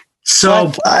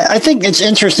so I think it's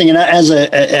interesting. And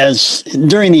as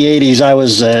during the 80s, I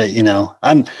was,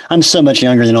 I'm so much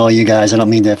younger than all you guys. I don't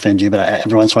mean to offend you, but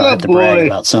every once in a while I have to brag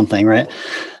about something, right?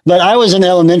 But I was in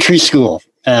elementary school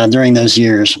during those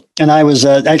years. And I was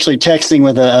actually texting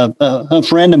with a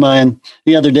friend of mine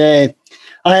the other day.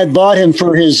 I had bought him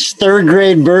for his 3rd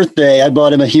grade birthday. I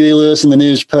bought him a Huey Lewis and the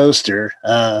News poster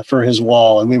for his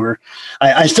wall. And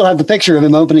I still have the picture of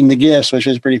him opening the gifts, which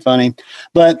was pretty funny.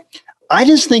 But I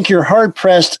just think you're hard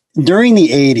pressed during the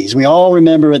 80s. We all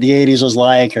remember what the 80s was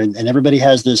like, and everybody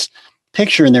has this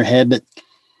picture in their head. But,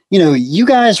 you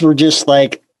guys were just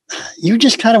like, you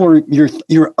just kind of were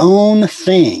your own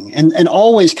thing and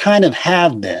always kind of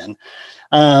have been.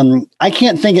 I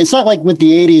can't think, it's not like with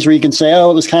the 80s where you can say,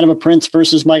 it was kind of a Prince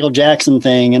versus Michael Jackson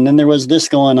thing. And then there was this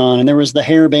going on and there was the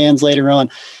hair bands later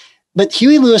on. But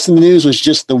Huey Lewis and the News was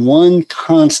just the one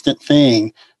constant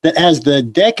thing that as the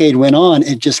decade went on,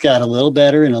 it just got a little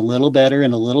better and a little better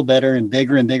and a little better and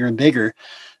bigger and bigger and bigger.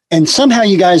 And somehow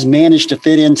you guys managed to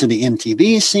fit into the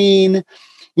MTV scene.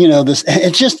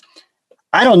 It's just,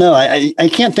 I don't know. I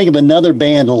can't think of another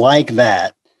band like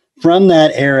that from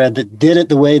that era that did it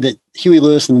the way that Huey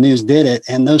Lewis and the News did it.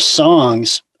 And those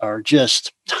songs are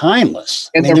just timeless.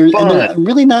 And they're fun. And they're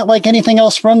really not like anything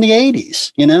else from the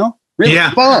 80s, Really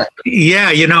fun.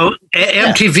 Yeah,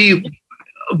 MTV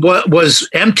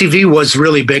was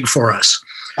really big for us.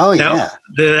 Oh, yeah.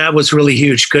 That was really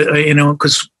huge,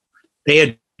 because they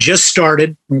had just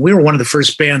started. We were one of the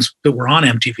first bands that were on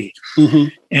MTV.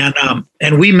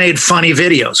 And we made funny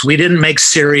videos. We didn't make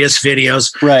serious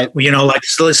videos. Right. Like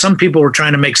some people were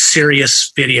trying to make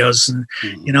serious videos. And,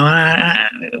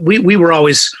 we were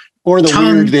always... Or the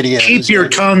weird videos. Keep your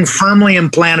tongue firmly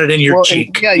implanted in your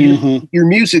cheek. Yeah, your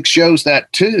music shows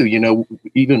that too. Your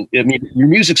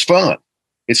music's fun.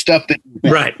 It's stuff that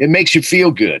it makes you feel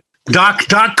good. Doc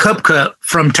Kupka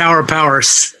from Tower of Power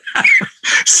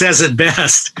says it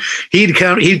best. He'd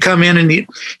come in and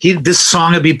this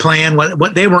song would be playing.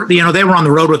 What they were, they were on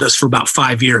the road with us for about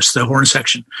 5 years. The horn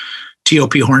section,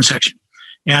 TOP horn section,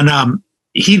 and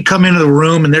he'd come into the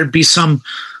room and there'd be some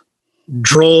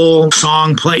droll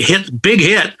song big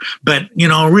hit, but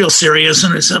real serious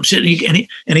and some shit.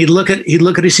 And he'd look at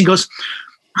us. He goes,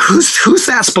 "Who's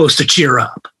that supposed to cheer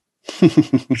up?"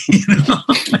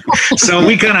 So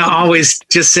we kind of always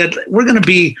just said, we're going to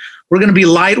be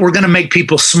light. We're going to make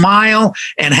people smile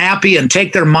and happy and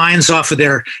take their minds off of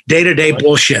their day-to-day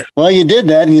bullshit. Well, you did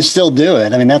that and you still do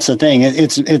it. I mean, that's the thing.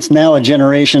 It's now a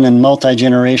generation and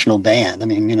multi-generational band. I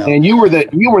mean, And you were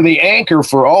the anchor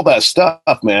for all that stuff,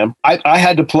 man. I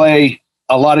had to play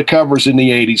a lot of covers in the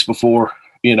 80s before,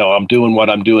 I'm doing what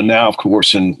I'm doing now, of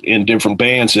course, in different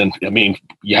bands. And I mean,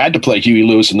 you had to play Huey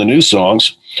Lewis and the News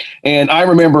songs. And I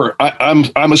remember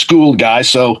I'm a school guy,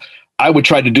 so I would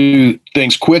try to do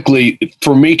things quickly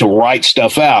for me to write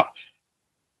stuff out.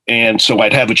 And so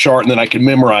I'd have a chart and then I could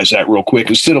memorize that real quick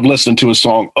instead of listening to a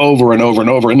song over and over and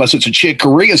over. Unless it's a Chick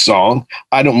Corea song,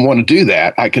 I don't want to do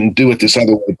that. I can do it this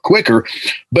other way quicker.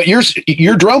 But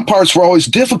your drum parts were always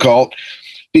difficult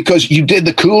because you did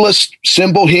the coolest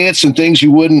cymbal hits and things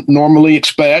you wouldn't normally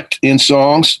expect in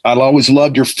songs. I always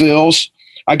loved your fills.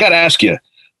 I got to ask you, a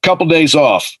couple days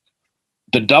off,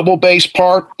 the double bass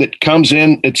part that comes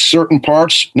in at certain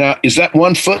parts. Now, is that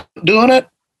one foot doing it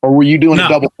or were you doing a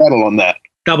double pedal on that?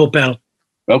 Double pedal.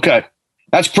 Okay.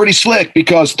 That's pretty slick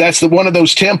because that's one of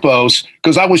those tempos.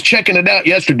 Because I was checking it out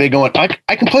yesterday, going,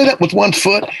 I can play that with 1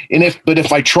 foot, but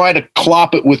if I try to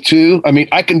clop it with 2, I mean,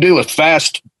 I can do a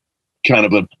fast kind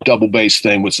of a double bass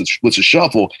thing with a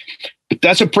shuffle, but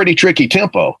that's a pretty tricky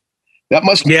tempo. That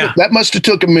must have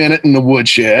took a minute in the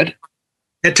woodshed.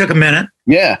 It took a minute.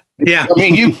 Yeah. Yeah. I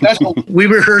mean, we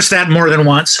rehearsed that more than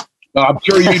once. I'm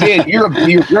sure you did. You're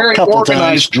a very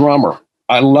organized drummer.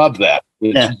 I love that.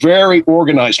 It's very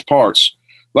organized parts.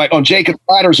 Like on Jacob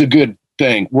Rider's a good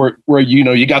thing where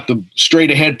you got the straight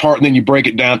ahead part and then you break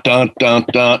it down, dun, dun,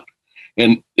 dun.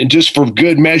 And just for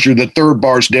good measure, the third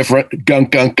bar's different.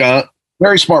 Gunk, gunk, gunk.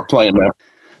 Very smart playing, man.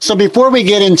 So before we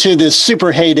get into this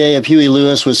super heyday of Huey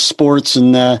Lewis with sports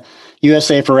and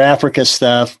USA for Africa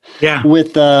stuff,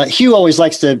 with Hugh always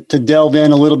likes to delve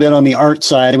in a little bit on the art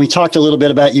side. And we talked a little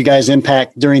bit about you guys'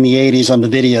 impact during the 80s on the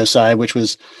video side, which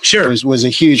was was a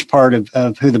huge part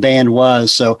of who the band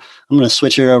was. So I'm going to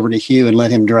switch it over to Hugh and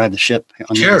let him drive the ship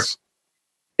on this.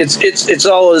 It's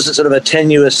always sort of a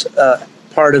tenuous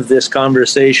part of this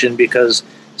conversation because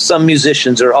some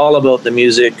musicians are all about the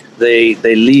music. They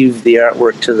leave the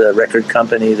artwork to the record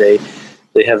company. They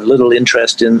have little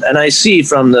interest in, and I see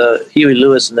from the Huey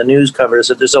Lewis and the News covers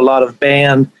that there's a lot of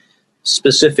band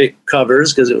specific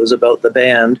covers because it was about the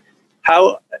band.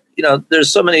 How,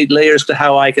 there's so many layers to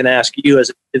how I can ask you as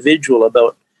an individual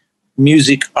about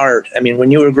music art. I mean,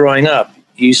 when you were growing up,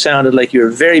 you sounded like you were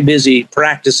very busy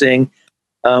practicing,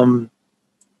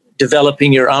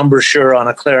 developing your embouchure on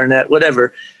a clarinet,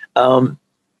 whatever. How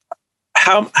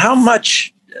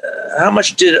much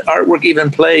did artwork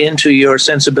even play into your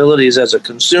sensibilities as a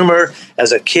consumer,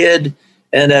 as a kid,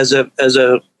 and as a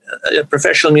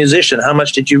professional musician? How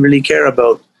much did you really care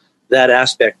about that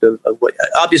aspect of what?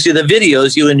 Obviously, the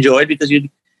videos you enjoyed because you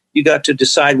got to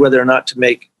decide whether or not to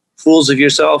make fools of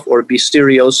yourself or be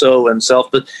serioso and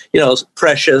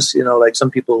precious, like some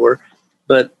people were.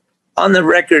 But on the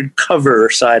record cover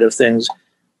side of things,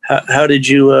 how did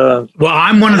you? Well,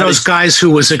 I'm one of those guys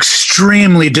who was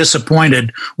extremely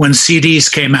disappointed when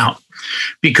CDs came out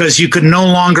because you could no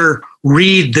longer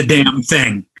read the damn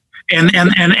thing, and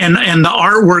the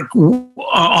artwork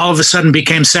all of a sudden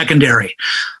became secondary.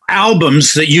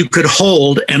 Albums that you could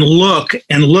hold and look at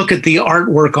the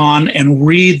artwork on and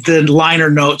read the liner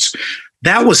notes,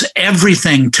 that was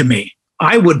everything to me.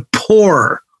 I would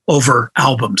pore over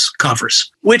albums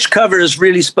covers. Which covers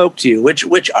really spoke to you? Which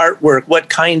artwork? What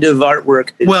kind of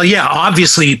artwork? Well, yeah,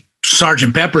 obviously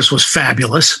Sgt. Pepper's was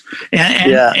fabulous,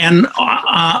 and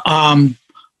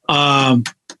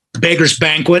Beggar's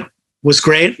Banquet was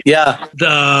great. Yeah,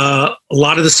 a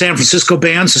lot of the San Francisco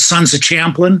bands, the Sons of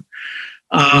Champlin.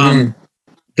 I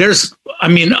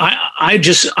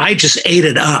just ate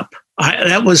it up.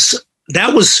 That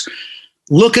was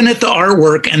looking at the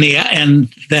artwork and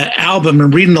the album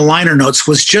and reading the liner notes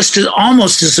was just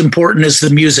almost as important as the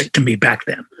music to me back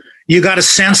then. You got a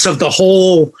sense of the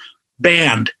whole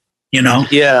band,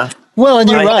 Yeah. Well, and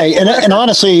you're right. And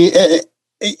honestly,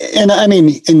 and I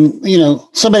mean,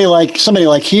 somebody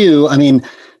like Hugh, I mean,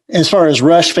 as far as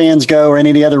Rush fans go or any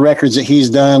of the other records that he's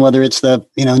done, whether it's the,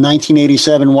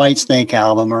 1987 Whitesnake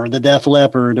album or the Def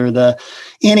Leppard or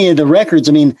any of the records,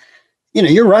 I mean,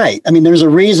 you're right. I mean, there's a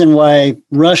reason why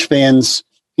Rush fans,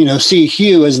 see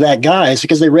Hugh as that guy. It's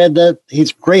because they read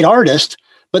he's a great artist,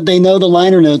 but they know the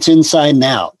liner notes inside and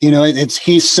out.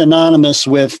 He's synonymous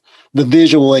with the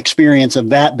visual experience of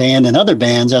that band and other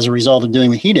bands as a result of doing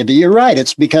what he did. But you're right.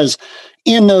 It's because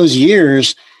in those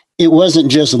years, it wasn't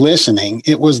just listening.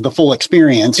 It was the full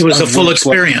experience. It was a full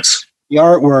experience. The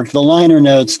artwork, the liner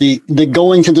notes, the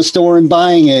going to the store and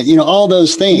buying it, all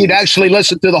those things. You'd actually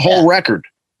listen to the whole record.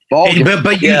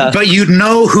 But you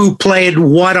know who played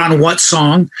what on what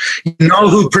song. You know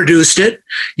who produced it.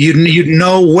 You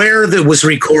know where that was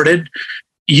recorded.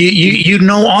 You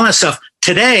know all that stuff.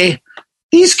 Today,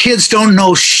 these kids don't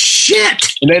know shit.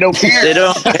 And they don't care. They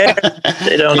don't care.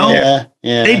 They don't care.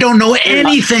 Yeah. They don't know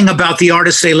anything about the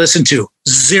artists they listen to.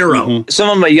 Zero. Mm-hmm. Some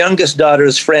of my youngest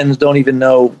daughter's friends don't even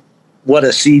know what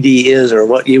a CD is or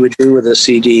what you would do with a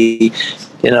CD.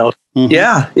 Mm-hmm.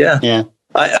 Yeah.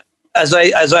 As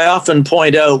I often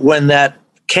point out, when that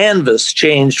canvas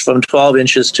changed from 12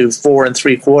 inches to 4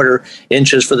 3/4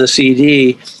 inches for the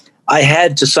CD, I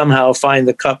had to somehow find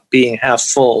the cup being half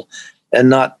full and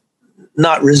not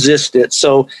resist it.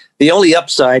 So the only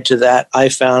upside to that I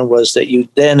found was that you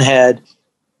then had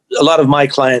a lot of my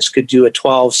clients could do a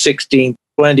 12, 16,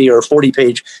 20 or 40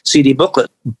 page CD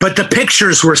booklet. But the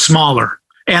pictures were smaller.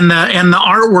 And the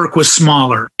artwork was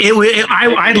smaller.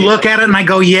 I'd look at it and I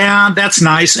go, yeah, that's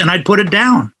nice, and I'd put it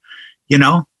down.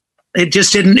 It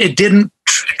just didn't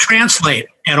translate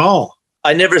at all.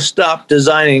 I never stopped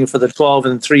designing for the 12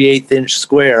 and 3/8 inch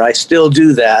square. I still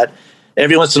do that.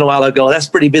 Every once in a while I go, that's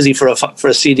pretty busy for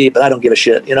a CD, but I don't give a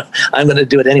shit. I'm going to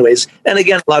do it anyways. And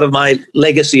again, a lot of my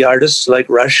legacy artists like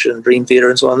Rush and Dream Theater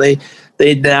and so on,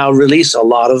 they now release a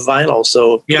lot of vinyl.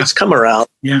 So it's come around.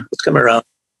 Yeah. It's come around.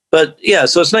 But yeah,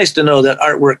 so it's nice to know that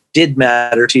artwork did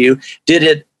matter to you.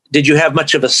 Did you have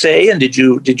much of a say, and did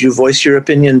you voice your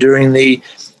opinion during the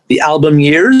album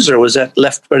years, or was that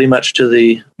left pretty much to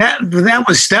the...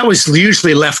 That was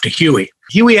usually left to Huey.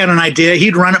 Huey had an idea.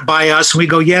 He'd run it by us, and we'd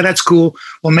go, yeah, that's cool.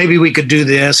 Well, maybe we could do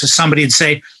this. Or somebody'd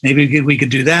say, maybe we could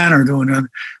do that or do it.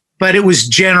 But it was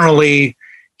generally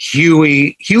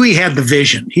Huey. Huey had the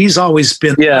vision. He's always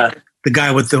been the guy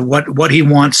with the what he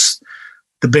wants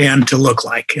the band to look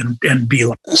like and be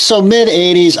like. So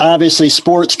mid-'80s, obviously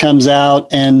sports comes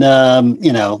out and,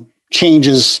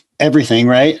 changes everything,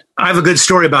 right? I have a good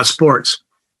story about sports.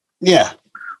 Yeah.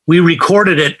 We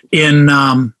recorded it in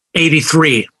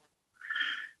 83,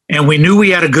 and we knew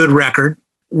we had a good record.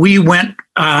 We went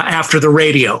after the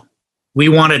radio. We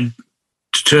wanted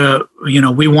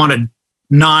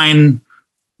 9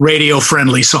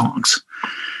 radio-friendly songs.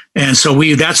 And so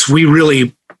we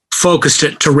really focused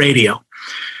it to radio.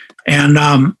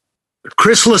 And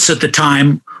Chrysalis at the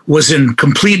time was in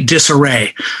complete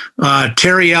disarray.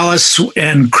 Terry Ellis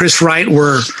and Chris Wright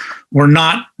were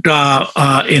not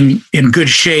in good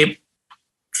shape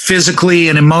physically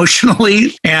and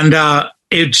emotionally, and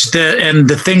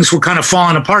the things were kind of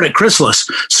falling apart at Chrysalis.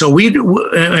 So we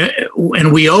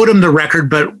owed him the record,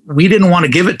 but we didn't want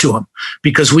to give it to him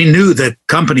because we knew the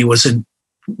company was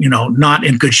not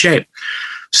in good shape.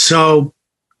 So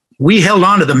we held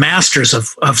on to the masters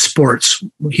of sports.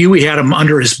 Huey had them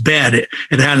under his bed.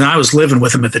 And I was living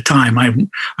with him at the time. I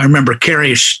remember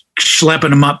Carrie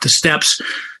schlepping him up the steps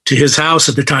to his house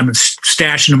at the time and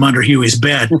stashing him under Huey's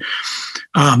bed.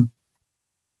 And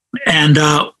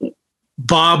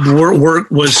Bob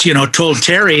was, told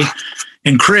Terry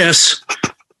and Chris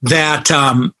that,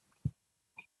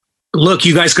 look,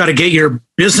 you guys got to get your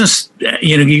business,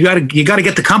 you got to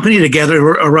get the company together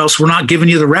or else we're not giving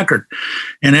you the record.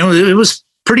 And it was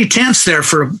pretty tense there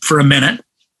for a minute.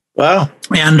 Wow.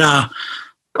 And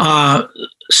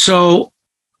so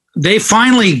they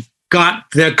finally got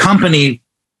the company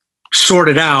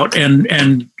sorted out and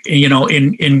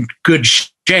in good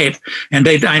shape. And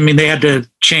they had to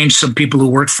change some people who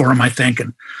worked for them, I think.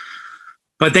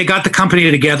 But they got the company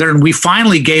together, and we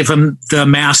finally gave them the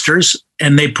masters,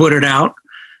 and they put it out.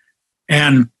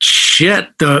 And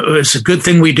it's a good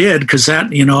thing we did, because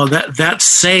that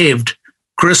saved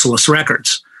Chrysalis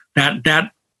Records,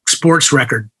 that sports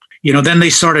record. Then they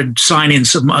started signing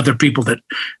some other people that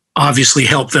obviously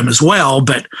helped them as well.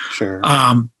 But sure.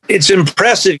 It's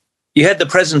impressive. You had the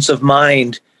presence of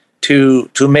mind to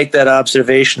make that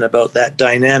observation about that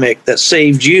dynamic that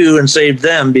saved you and saved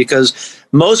them, because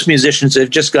most musicians have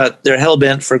just they're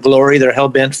hell-bent for glory, they're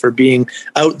hell-bent for being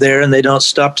out there, and they don't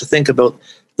stop to think about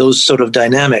those sort of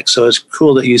dynamics. So it's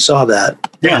cool that you saw that.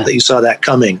 Yeah. That you saw that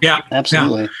coming. Yeah,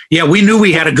 absolutely. Yeah, we knew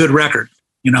we had a good record.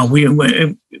 We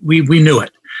knew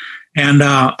it. And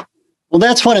well,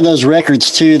 that's one of those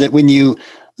records too, that when you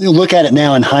look at it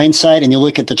now in hindsight and you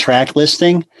look at the track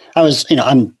listing,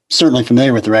 I'm certainly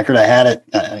familiar with the record. I had it,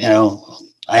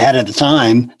 I had it at the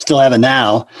time, still have it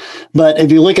now. But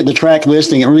if you look at the track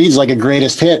listing, it reads like a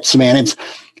greatest hits, man. It's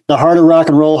The Heart of Rock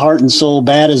and Roll, Heart and Soul,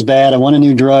 Bad is Bad, I Want a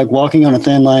New Drug, Walking on a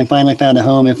Thin Line, Finally Found a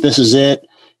Home, If This Is It,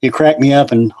 You Crack Me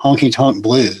Up, and Honky Tonk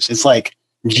Blues. It's like,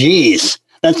 geez,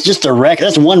 that's just a record.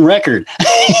 That's one record.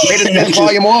 That's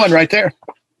volume 1 right there.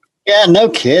 Yeah, no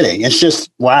kidding. It's just,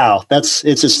 wow. It's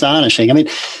astonishing. I mean,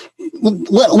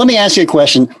 let me ask you a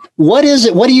question. What is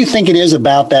it? What do you think it is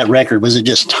about that record? Was it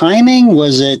just timing?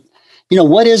 Was it,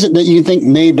 what is it that you think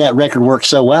made that record work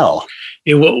so well?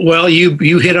 Well, you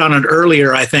hit on it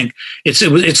earlier. I think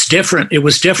it's different. It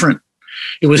was different.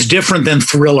 It was different than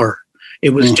Thriller.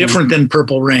 It was different than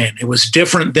Purple Rain. It was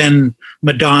different than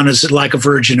Madonna's Like a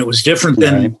Virgin. It was different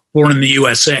than Born in the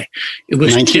USA. It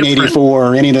was 1984,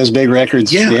 different. Any of those big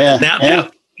records. Yeah.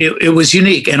 It was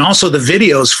unique. And also the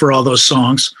videos for all those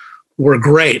songs were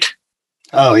great.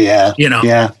 Oh yeah.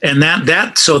 And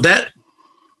that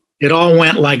it all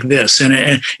went like this, and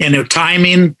the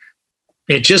timing,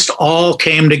 it just all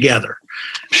came together.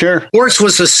 Sure. Of course,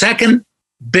 was the second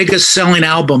biggest selling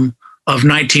album of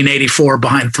 1984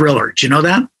 behind Thriller. Did you know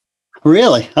that?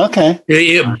 Really? Okay.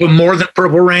 More than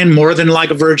Purple Rain, more than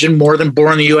Like a Virgin, more than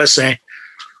Born in the USA.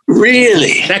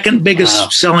 Really? Second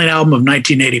biggest selling album of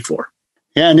 1984.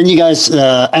 Yeah, and then you guys,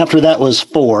 after that was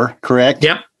 4, correct?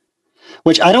 Yep.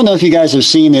 which I don't know if you guys have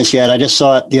seen this yet. I just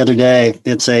saw it the other day.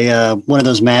 It's a one of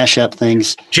those mashup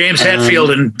things. James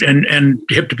Hetfield and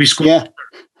Hip to Be Square. Yeah.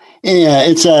 Yeah,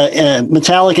 it's a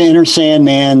Metallica Enter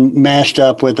Sandman mashed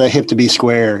up with a Hip to Be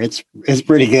Square. It's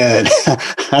pretty good.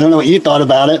 I don't know what you thought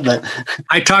about it, but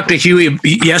I talked to Huey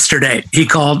yesterday. He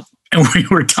called and we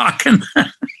were talking,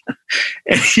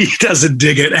 and he doesn't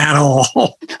dig it at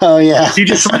all. Oh yeah, he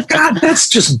just like, God, that's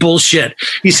just bullshit.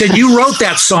 He said, you wrote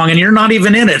that song and you're not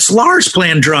even in it. It's Lars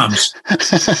playing drums.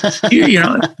 you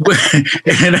know,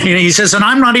 and he says, and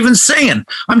I'm not even singing.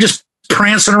 I'm just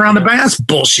prancing around the band. That's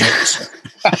bullshit.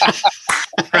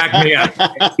 Cracked me up.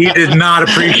 He did not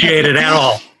appreciate it at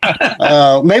all.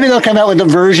 Maybe they'll come out with a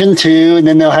version 2 and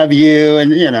then they'll have you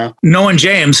and, you know. Knowing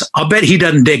James, I'll bet he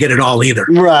doesn't dig it at all either.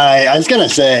 Right. I was going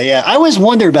to say, yeah. I always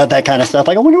wonder about that kind of stuff.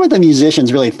 Like, I wonder what the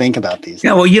musicians really think about these.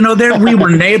 Yeah, well, you know, we were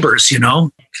neighbors, you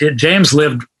know. James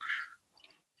lived a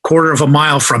quarter of a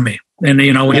mile from me. And,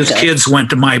 you know, his kids went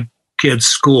to my kids'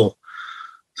 school.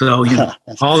 So, you know,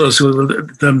 all those,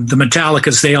 the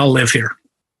Metallicas, they all live here.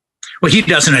 Well, he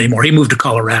doesn't anymore. He moved to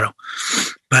Colorado.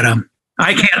 But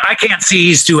I can't see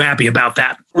he's too happy about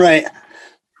that. Right.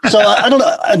 So I don't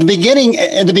know. At the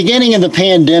beginning of the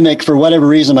pandemic, for whatever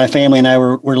reason, my family and I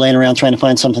were laying around trying to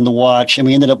find something to watch, and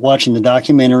we ended up watching the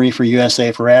documentary for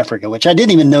USA for Africa, which I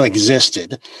didn't even know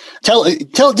existed. Tell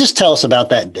us about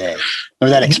that day or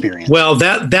that experience. Well,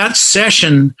 that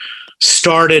session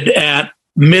started at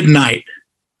midnight.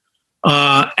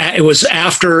 It was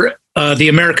after the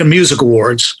American Music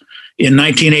Awards in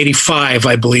 1985,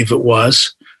 I believe it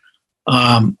was.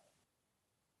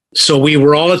 So we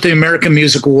were all at the American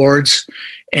Music Awards,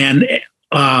 and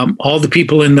all the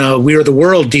people in the We Are the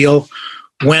World deal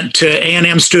went to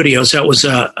A&M Studios. That was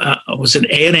an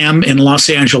A&M in Los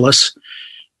Angeles,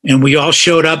 and we all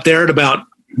showed up there at about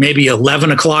maybe 11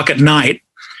 o'clock at night,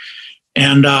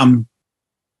 and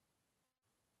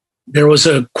there was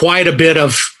quite a bit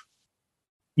of,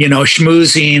 you know,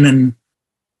 schmoozing and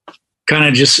kind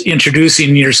of just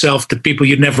introducing yourself to people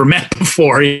you'd never met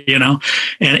before, you know,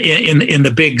 and in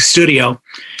the big studio.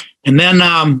 And then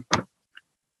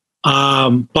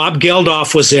Bob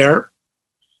Geldof was there,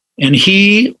 and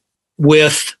he,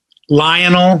 with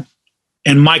Lionel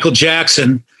and Michael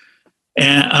Jackson,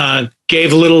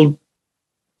 gave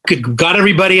got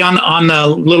everybody on the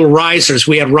little risers.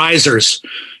 We had risers,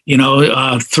 you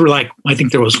know, through like, I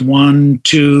think there was 1,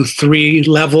 2, 3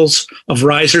 levels of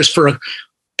risers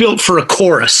built for a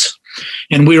chorus,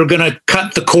 and we were going to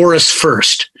cut the chorus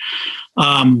first.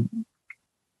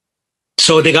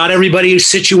 So they got everybody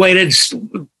situated,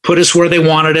 put us where they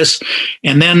wanted us.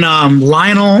 And then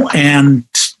Lionel and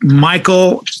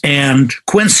Michael and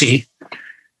Quincy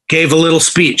gave a little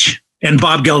speech, and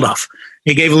Bob Geldof.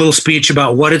 He gave a little speech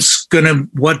about what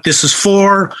this is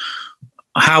for,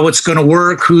 how it's going to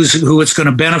work, who it's going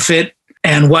to benefit,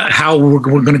 and how we're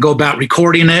going to go about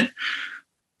recording it.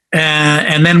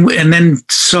 And then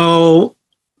so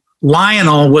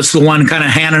Lionel was the one kind of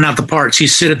handing out the parts. He'd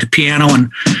sit at the piano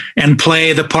and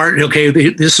play the part. Okay,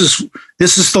 this is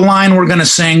the line we're going to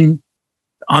sing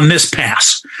on this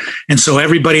pass. And so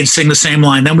everybody'd sing the same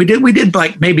line. Then we did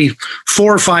like maybe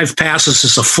 4 or 5 passes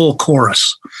as a full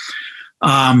chorus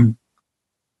of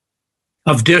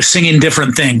singing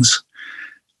different things.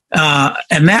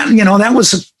 And that, you know, that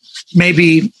was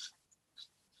maybe.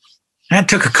 That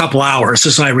took a couple hours,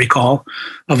 as I recall,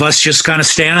 of us just kind of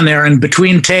standing there, and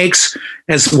between takes,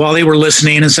 while they were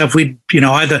listening and stuff,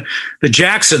 the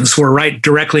Jacksons were right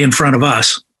directly in front of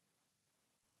us.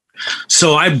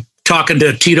 So I'm talking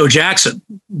to Tito Jackson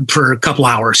for a couple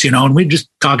hours, you know, and we just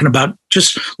talking about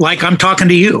just like I'm talking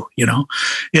to you, you know,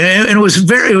 and it was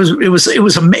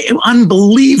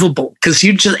unbelievable, because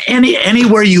you just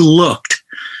anywhere you looked,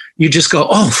 you just go,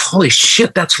 oh, holy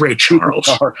shit, that's Ray Charles,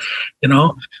 you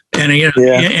know, and you know,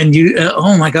 and you,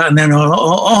 oh my God, and then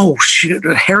oh shit,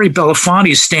 Harry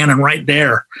Belafonte is standing right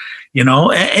there, you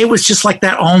know. It was just like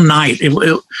that all night.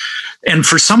 And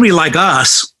for somebody like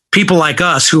us, people like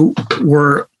us who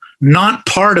were not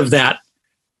part of that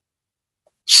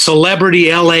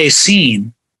celebrity LA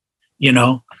scene, you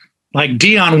know, like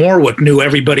Dionne Warwick knew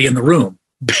everybody in the room,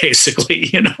 basically,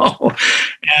 you know,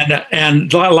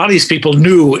 and a lot of these people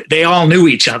they all knew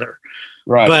each other,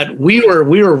 right? But we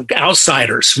were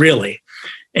outsiders, really,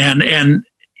 and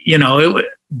you know,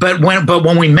 but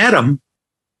when we met them,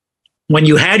 when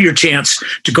you had your chance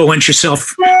to go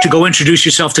introduce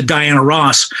yourself to Diana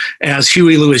Ross as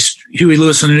Huey Lewis and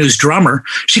the News drummer,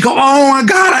 she'd go, "Oh my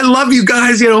God, I love you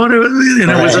guys," you know, and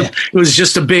it was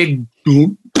just a big.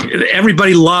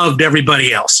 Everybody loved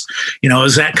everybody else, you know. It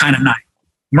was that kind of night.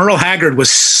 Merle Haggard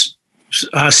was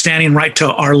standing right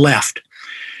to our left,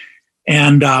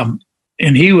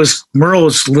 Merle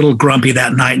was a little grumpy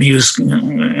that night, and he was,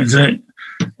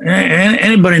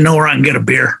 anybody know where I can get a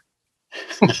beer?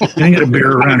 I can get a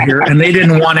beer around here. And they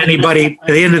didn't want anybody,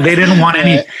 they didn't want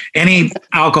any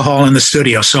alcohol in the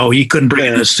studio, so he couldn't bring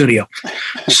it in the studio.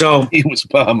 So he was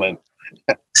bumming.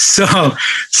 So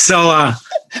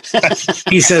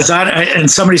he says, and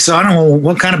somebody said, I don't know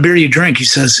what kind of beer you drink. He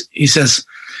says,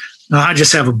 no, I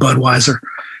just have a Budweiser.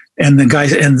 And the guy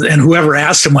and whoever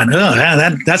asked him went, oh,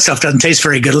 that stuff doesn't taste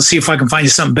very good. Let's see if I can find you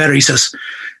something better. He says,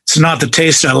 it's not the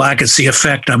taste I like, it's the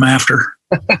effect I'm after.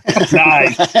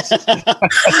 Nice.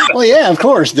 Well, yeah, of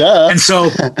course, duh. And so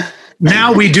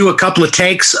now we do a couple of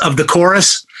takes of the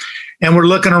chorus, and we're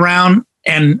looking around,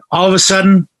 and all of a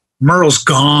sudden, Merle's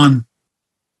gone.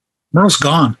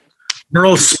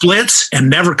 Merle splits and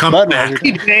never comes back.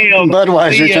 He bailed.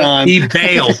 Budweiser time. He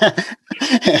bailed.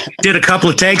 Did a couple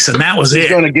of takes, and that was He's it.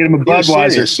 going to get him a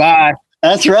Budweiser. Bye.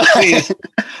 That's right.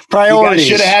 Priorities.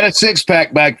 You should have had a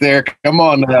 6-pack back there. Come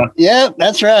on now. Yeah,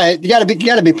 that's right. You got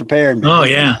to be prepared. Man. Oh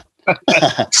yeah.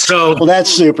 So well,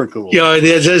 that's super cool.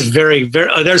 There's very,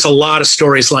 very. There's a lot of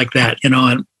stories like that, and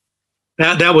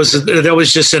that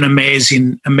was just an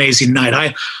amazing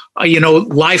night.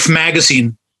 Life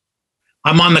magazine.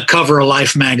 I'm on the cover of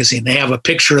Life magazine. They have a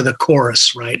picture of the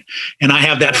chorus, right? And I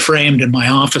have that framed in my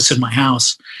office in my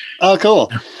house. Oh, cool.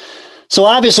 Yeah. So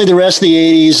obviously the rest of the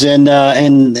 80s and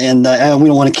we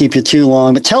don't want to keep you too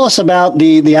long, but tell us about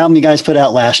the album you guys put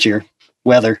out last year,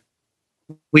 Weather.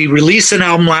 We released an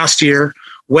album last year,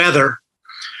 Weather,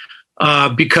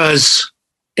 because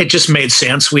it just made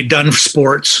sense. We'd done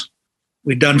sports.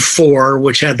 We'd done 4,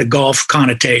 which had the golf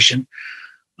connotation.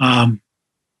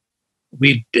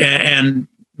 We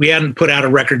hadn't put out a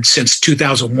record since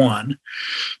 2001.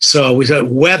 So we thought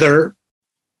Weather,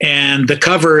 and the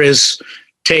cover is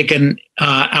taken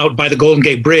out by the Golden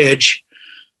Gate Bridge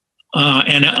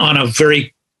and on a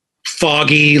very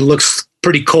foggy, looks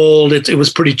pretty cold. It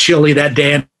was pretty chilly that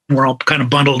day, and we're all kind of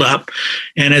bundled up,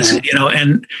 and it's,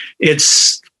 and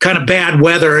it's kind of bad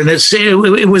weather. And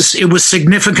it was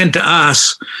significant to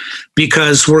us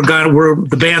because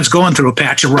the band's going through a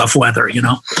patch of rough weather,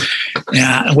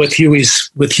 with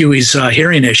Huey's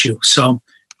hearing issue. So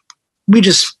we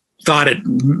just thought it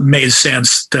made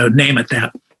sense to name it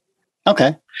that.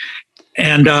 Okay.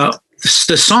 And the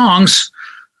songs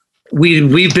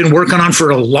we've been working on for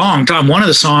a long time. One of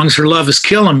the songs, Her Love Is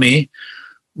Killing Me,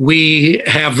 we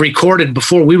have recorded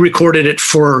before. We recorded it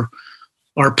for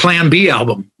our Plan B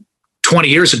album 20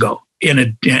 years ago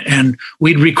and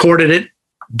we'd recorded it,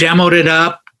 demoed it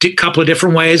up a couple of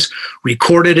different ways,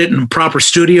 recorded it in proper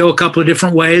studio a couple of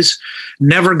different ways,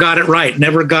 never got it right,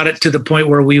 never got it to the point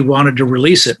where we wanted to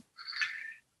release it.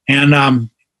 And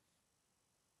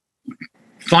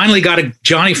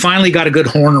Johnny finally got a good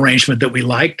horn arrangement that we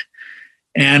liked,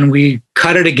 and we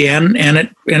cut it again, and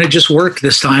it just worked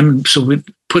this time. So we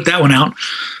put that one out.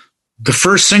 The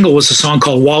first single was a song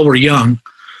called While We're Young,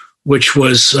 which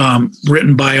was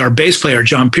written by our bass player,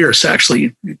 John Pierce.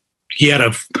 Actually, he had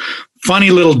a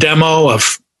funny little demo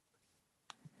of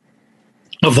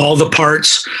all the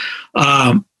parts.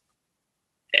 And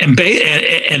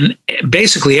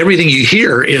basically everything you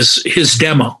hear is his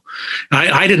demo.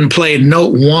 I didn't play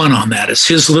note 1 on that. It's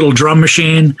his little drum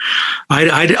machine.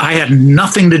 I had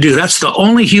nothing to do. That's the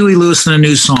only Huey Lewis and the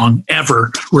News song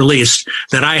ever released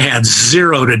that I had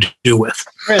zero to do with.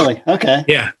 Really? Okay.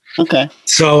 Yeah. Okay.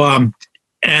 So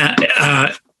I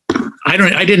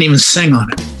didn't even sing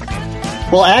on it.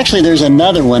 Well, actually, there's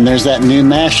another one. There's that new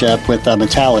mashup with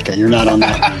Metallica. You're not on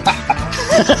that.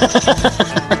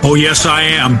 Oh, yes, I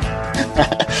am.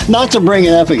 Not to bring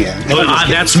it up again. Well,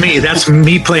 that's me. That's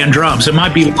me playing drums. It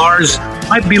might be Lars.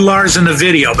 In the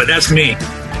video, but that's me.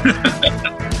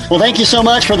 Well, thank you so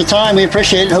much for the time. We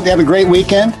appreciate it. Hope you have a great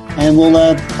weekend, and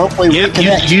we'll hopefully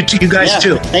reconnect. You guys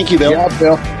too. Thank you, Bill. Yeah,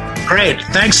 Bill. Great.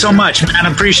 Thanks so much, man.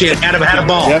 I appreciate it. Had a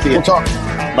ball. Yep, we'll talk.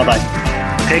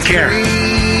 Bye-bye. Take care.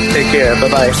 Take care.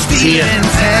 Bye-bye. See ya.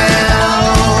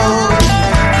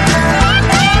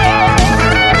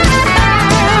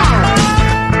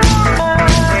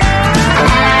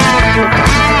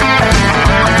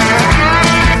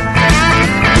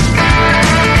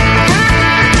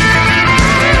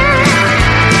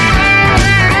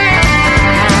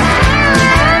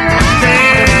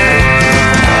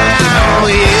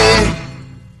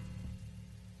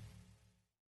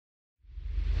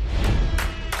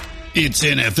 It's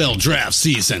NFL draft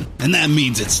season, and that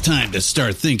means it's time to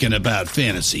start thinking about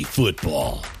fantasy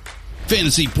football.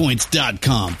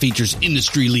 FantasyPoints.com features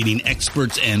industry-leading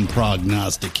experts and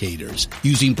prognosticators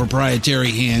using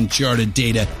proprietary hand-charted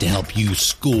data to help you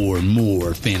score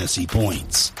more fantasy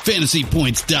points.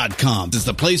 FantasyPoints.com is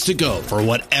the place to go for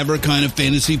whatever kind of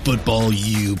fantasy football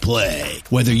you play.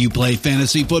 Whether you play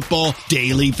fantasy football,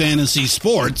 daily fantasy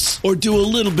sports, or do a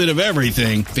little bit of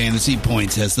everything, Fantasy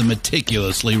Points has the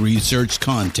meticulously researched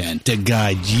content to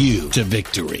guide you to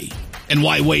victory. And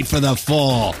why wait for the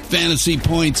fall? Fantasy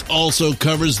Points also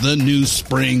covers the new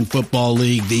spring football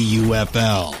league, the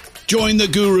UFL. Join the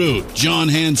guru, John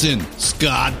Hansen,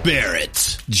 Scott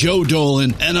Barrett, Joe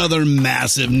Dolan, and other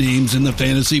massive names in the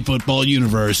fantasy football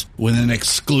universe with an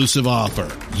exclusive offer.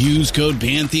 Use code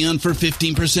Pantheon for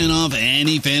 15% off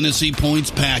any Fantasy Points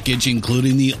package,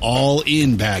 including the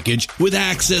all-in package, with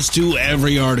access to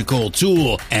every article,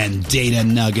 tool, and data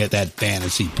nugget that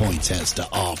Fantasy Points has to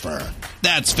offer.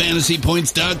 That's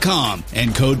FantasyPoints.com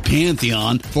and code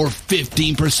Pantheon for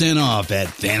 15% off at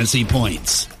Fantasy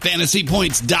Points.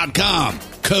 FantasyPoints.com,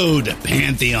 code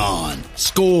Pantheon.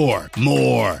 Score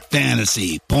more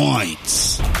fantasy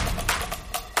points.